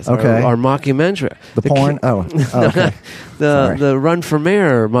movie with, our mockumentary. The porn? Okay. The Run for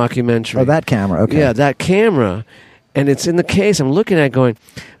Mayor mockumentary. Oh, that camera. Okay. Yeah, that camera, and it's in the case. I'm looking at it going,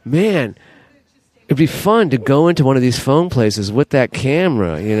 man. It'd be fun to go into one of these phone places with that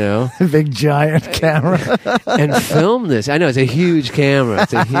camera, Big giant camera. and film this. I know it's a huge camera.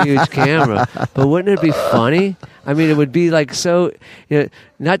 But wouldn't it be funny? I mean, it would be like so,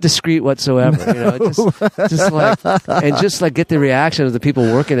 not discreet whatsoever. Just get the reaction of the people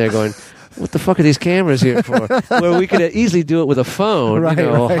working there going, what the fuck are these cameras here for? Where we could easily do it with a phone,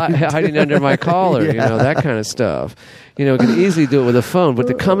 hiding under my collar, that kind of stuff. We could easily do it with a phone, but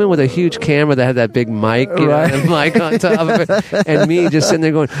to come in with a huge camera that had that big mic, and mic on top of it, and me just sitting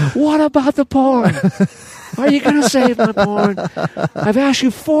there going, what about the porn? Are you going to save my porn? I've asked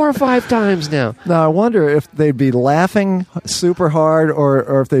you 4 or 5 times now. Now, I wonder if they'd be laughing super hard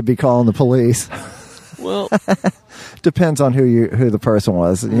or if they'd be calling the police. Well, depends on who the person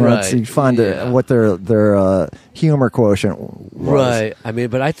was. You find what their humor quotient was. Right. I mean,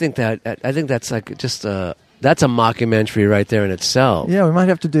 but I think that's like just that's a mockumentary right there in itself. Yeah, we might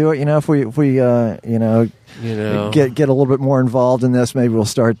have to do it. If we get a little bit more involved in this, maybe we'll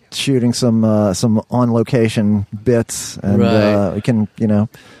start shooting some on location bits, and we can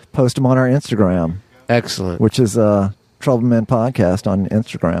post them on our Instagram. Excellent. Which is Trouble Men Podcast on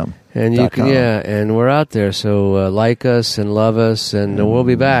Instagram. And you can, and we're out there. So like us and love us, and we'll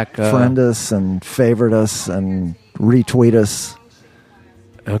be back. Friend us and favorite us and retweet us.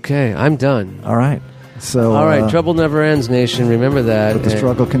 Okay, I'm done. All right. So, all right, trouble never ends, nation. Remember that. But the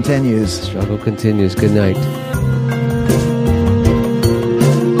struggle continues. The struggle continues. Good night.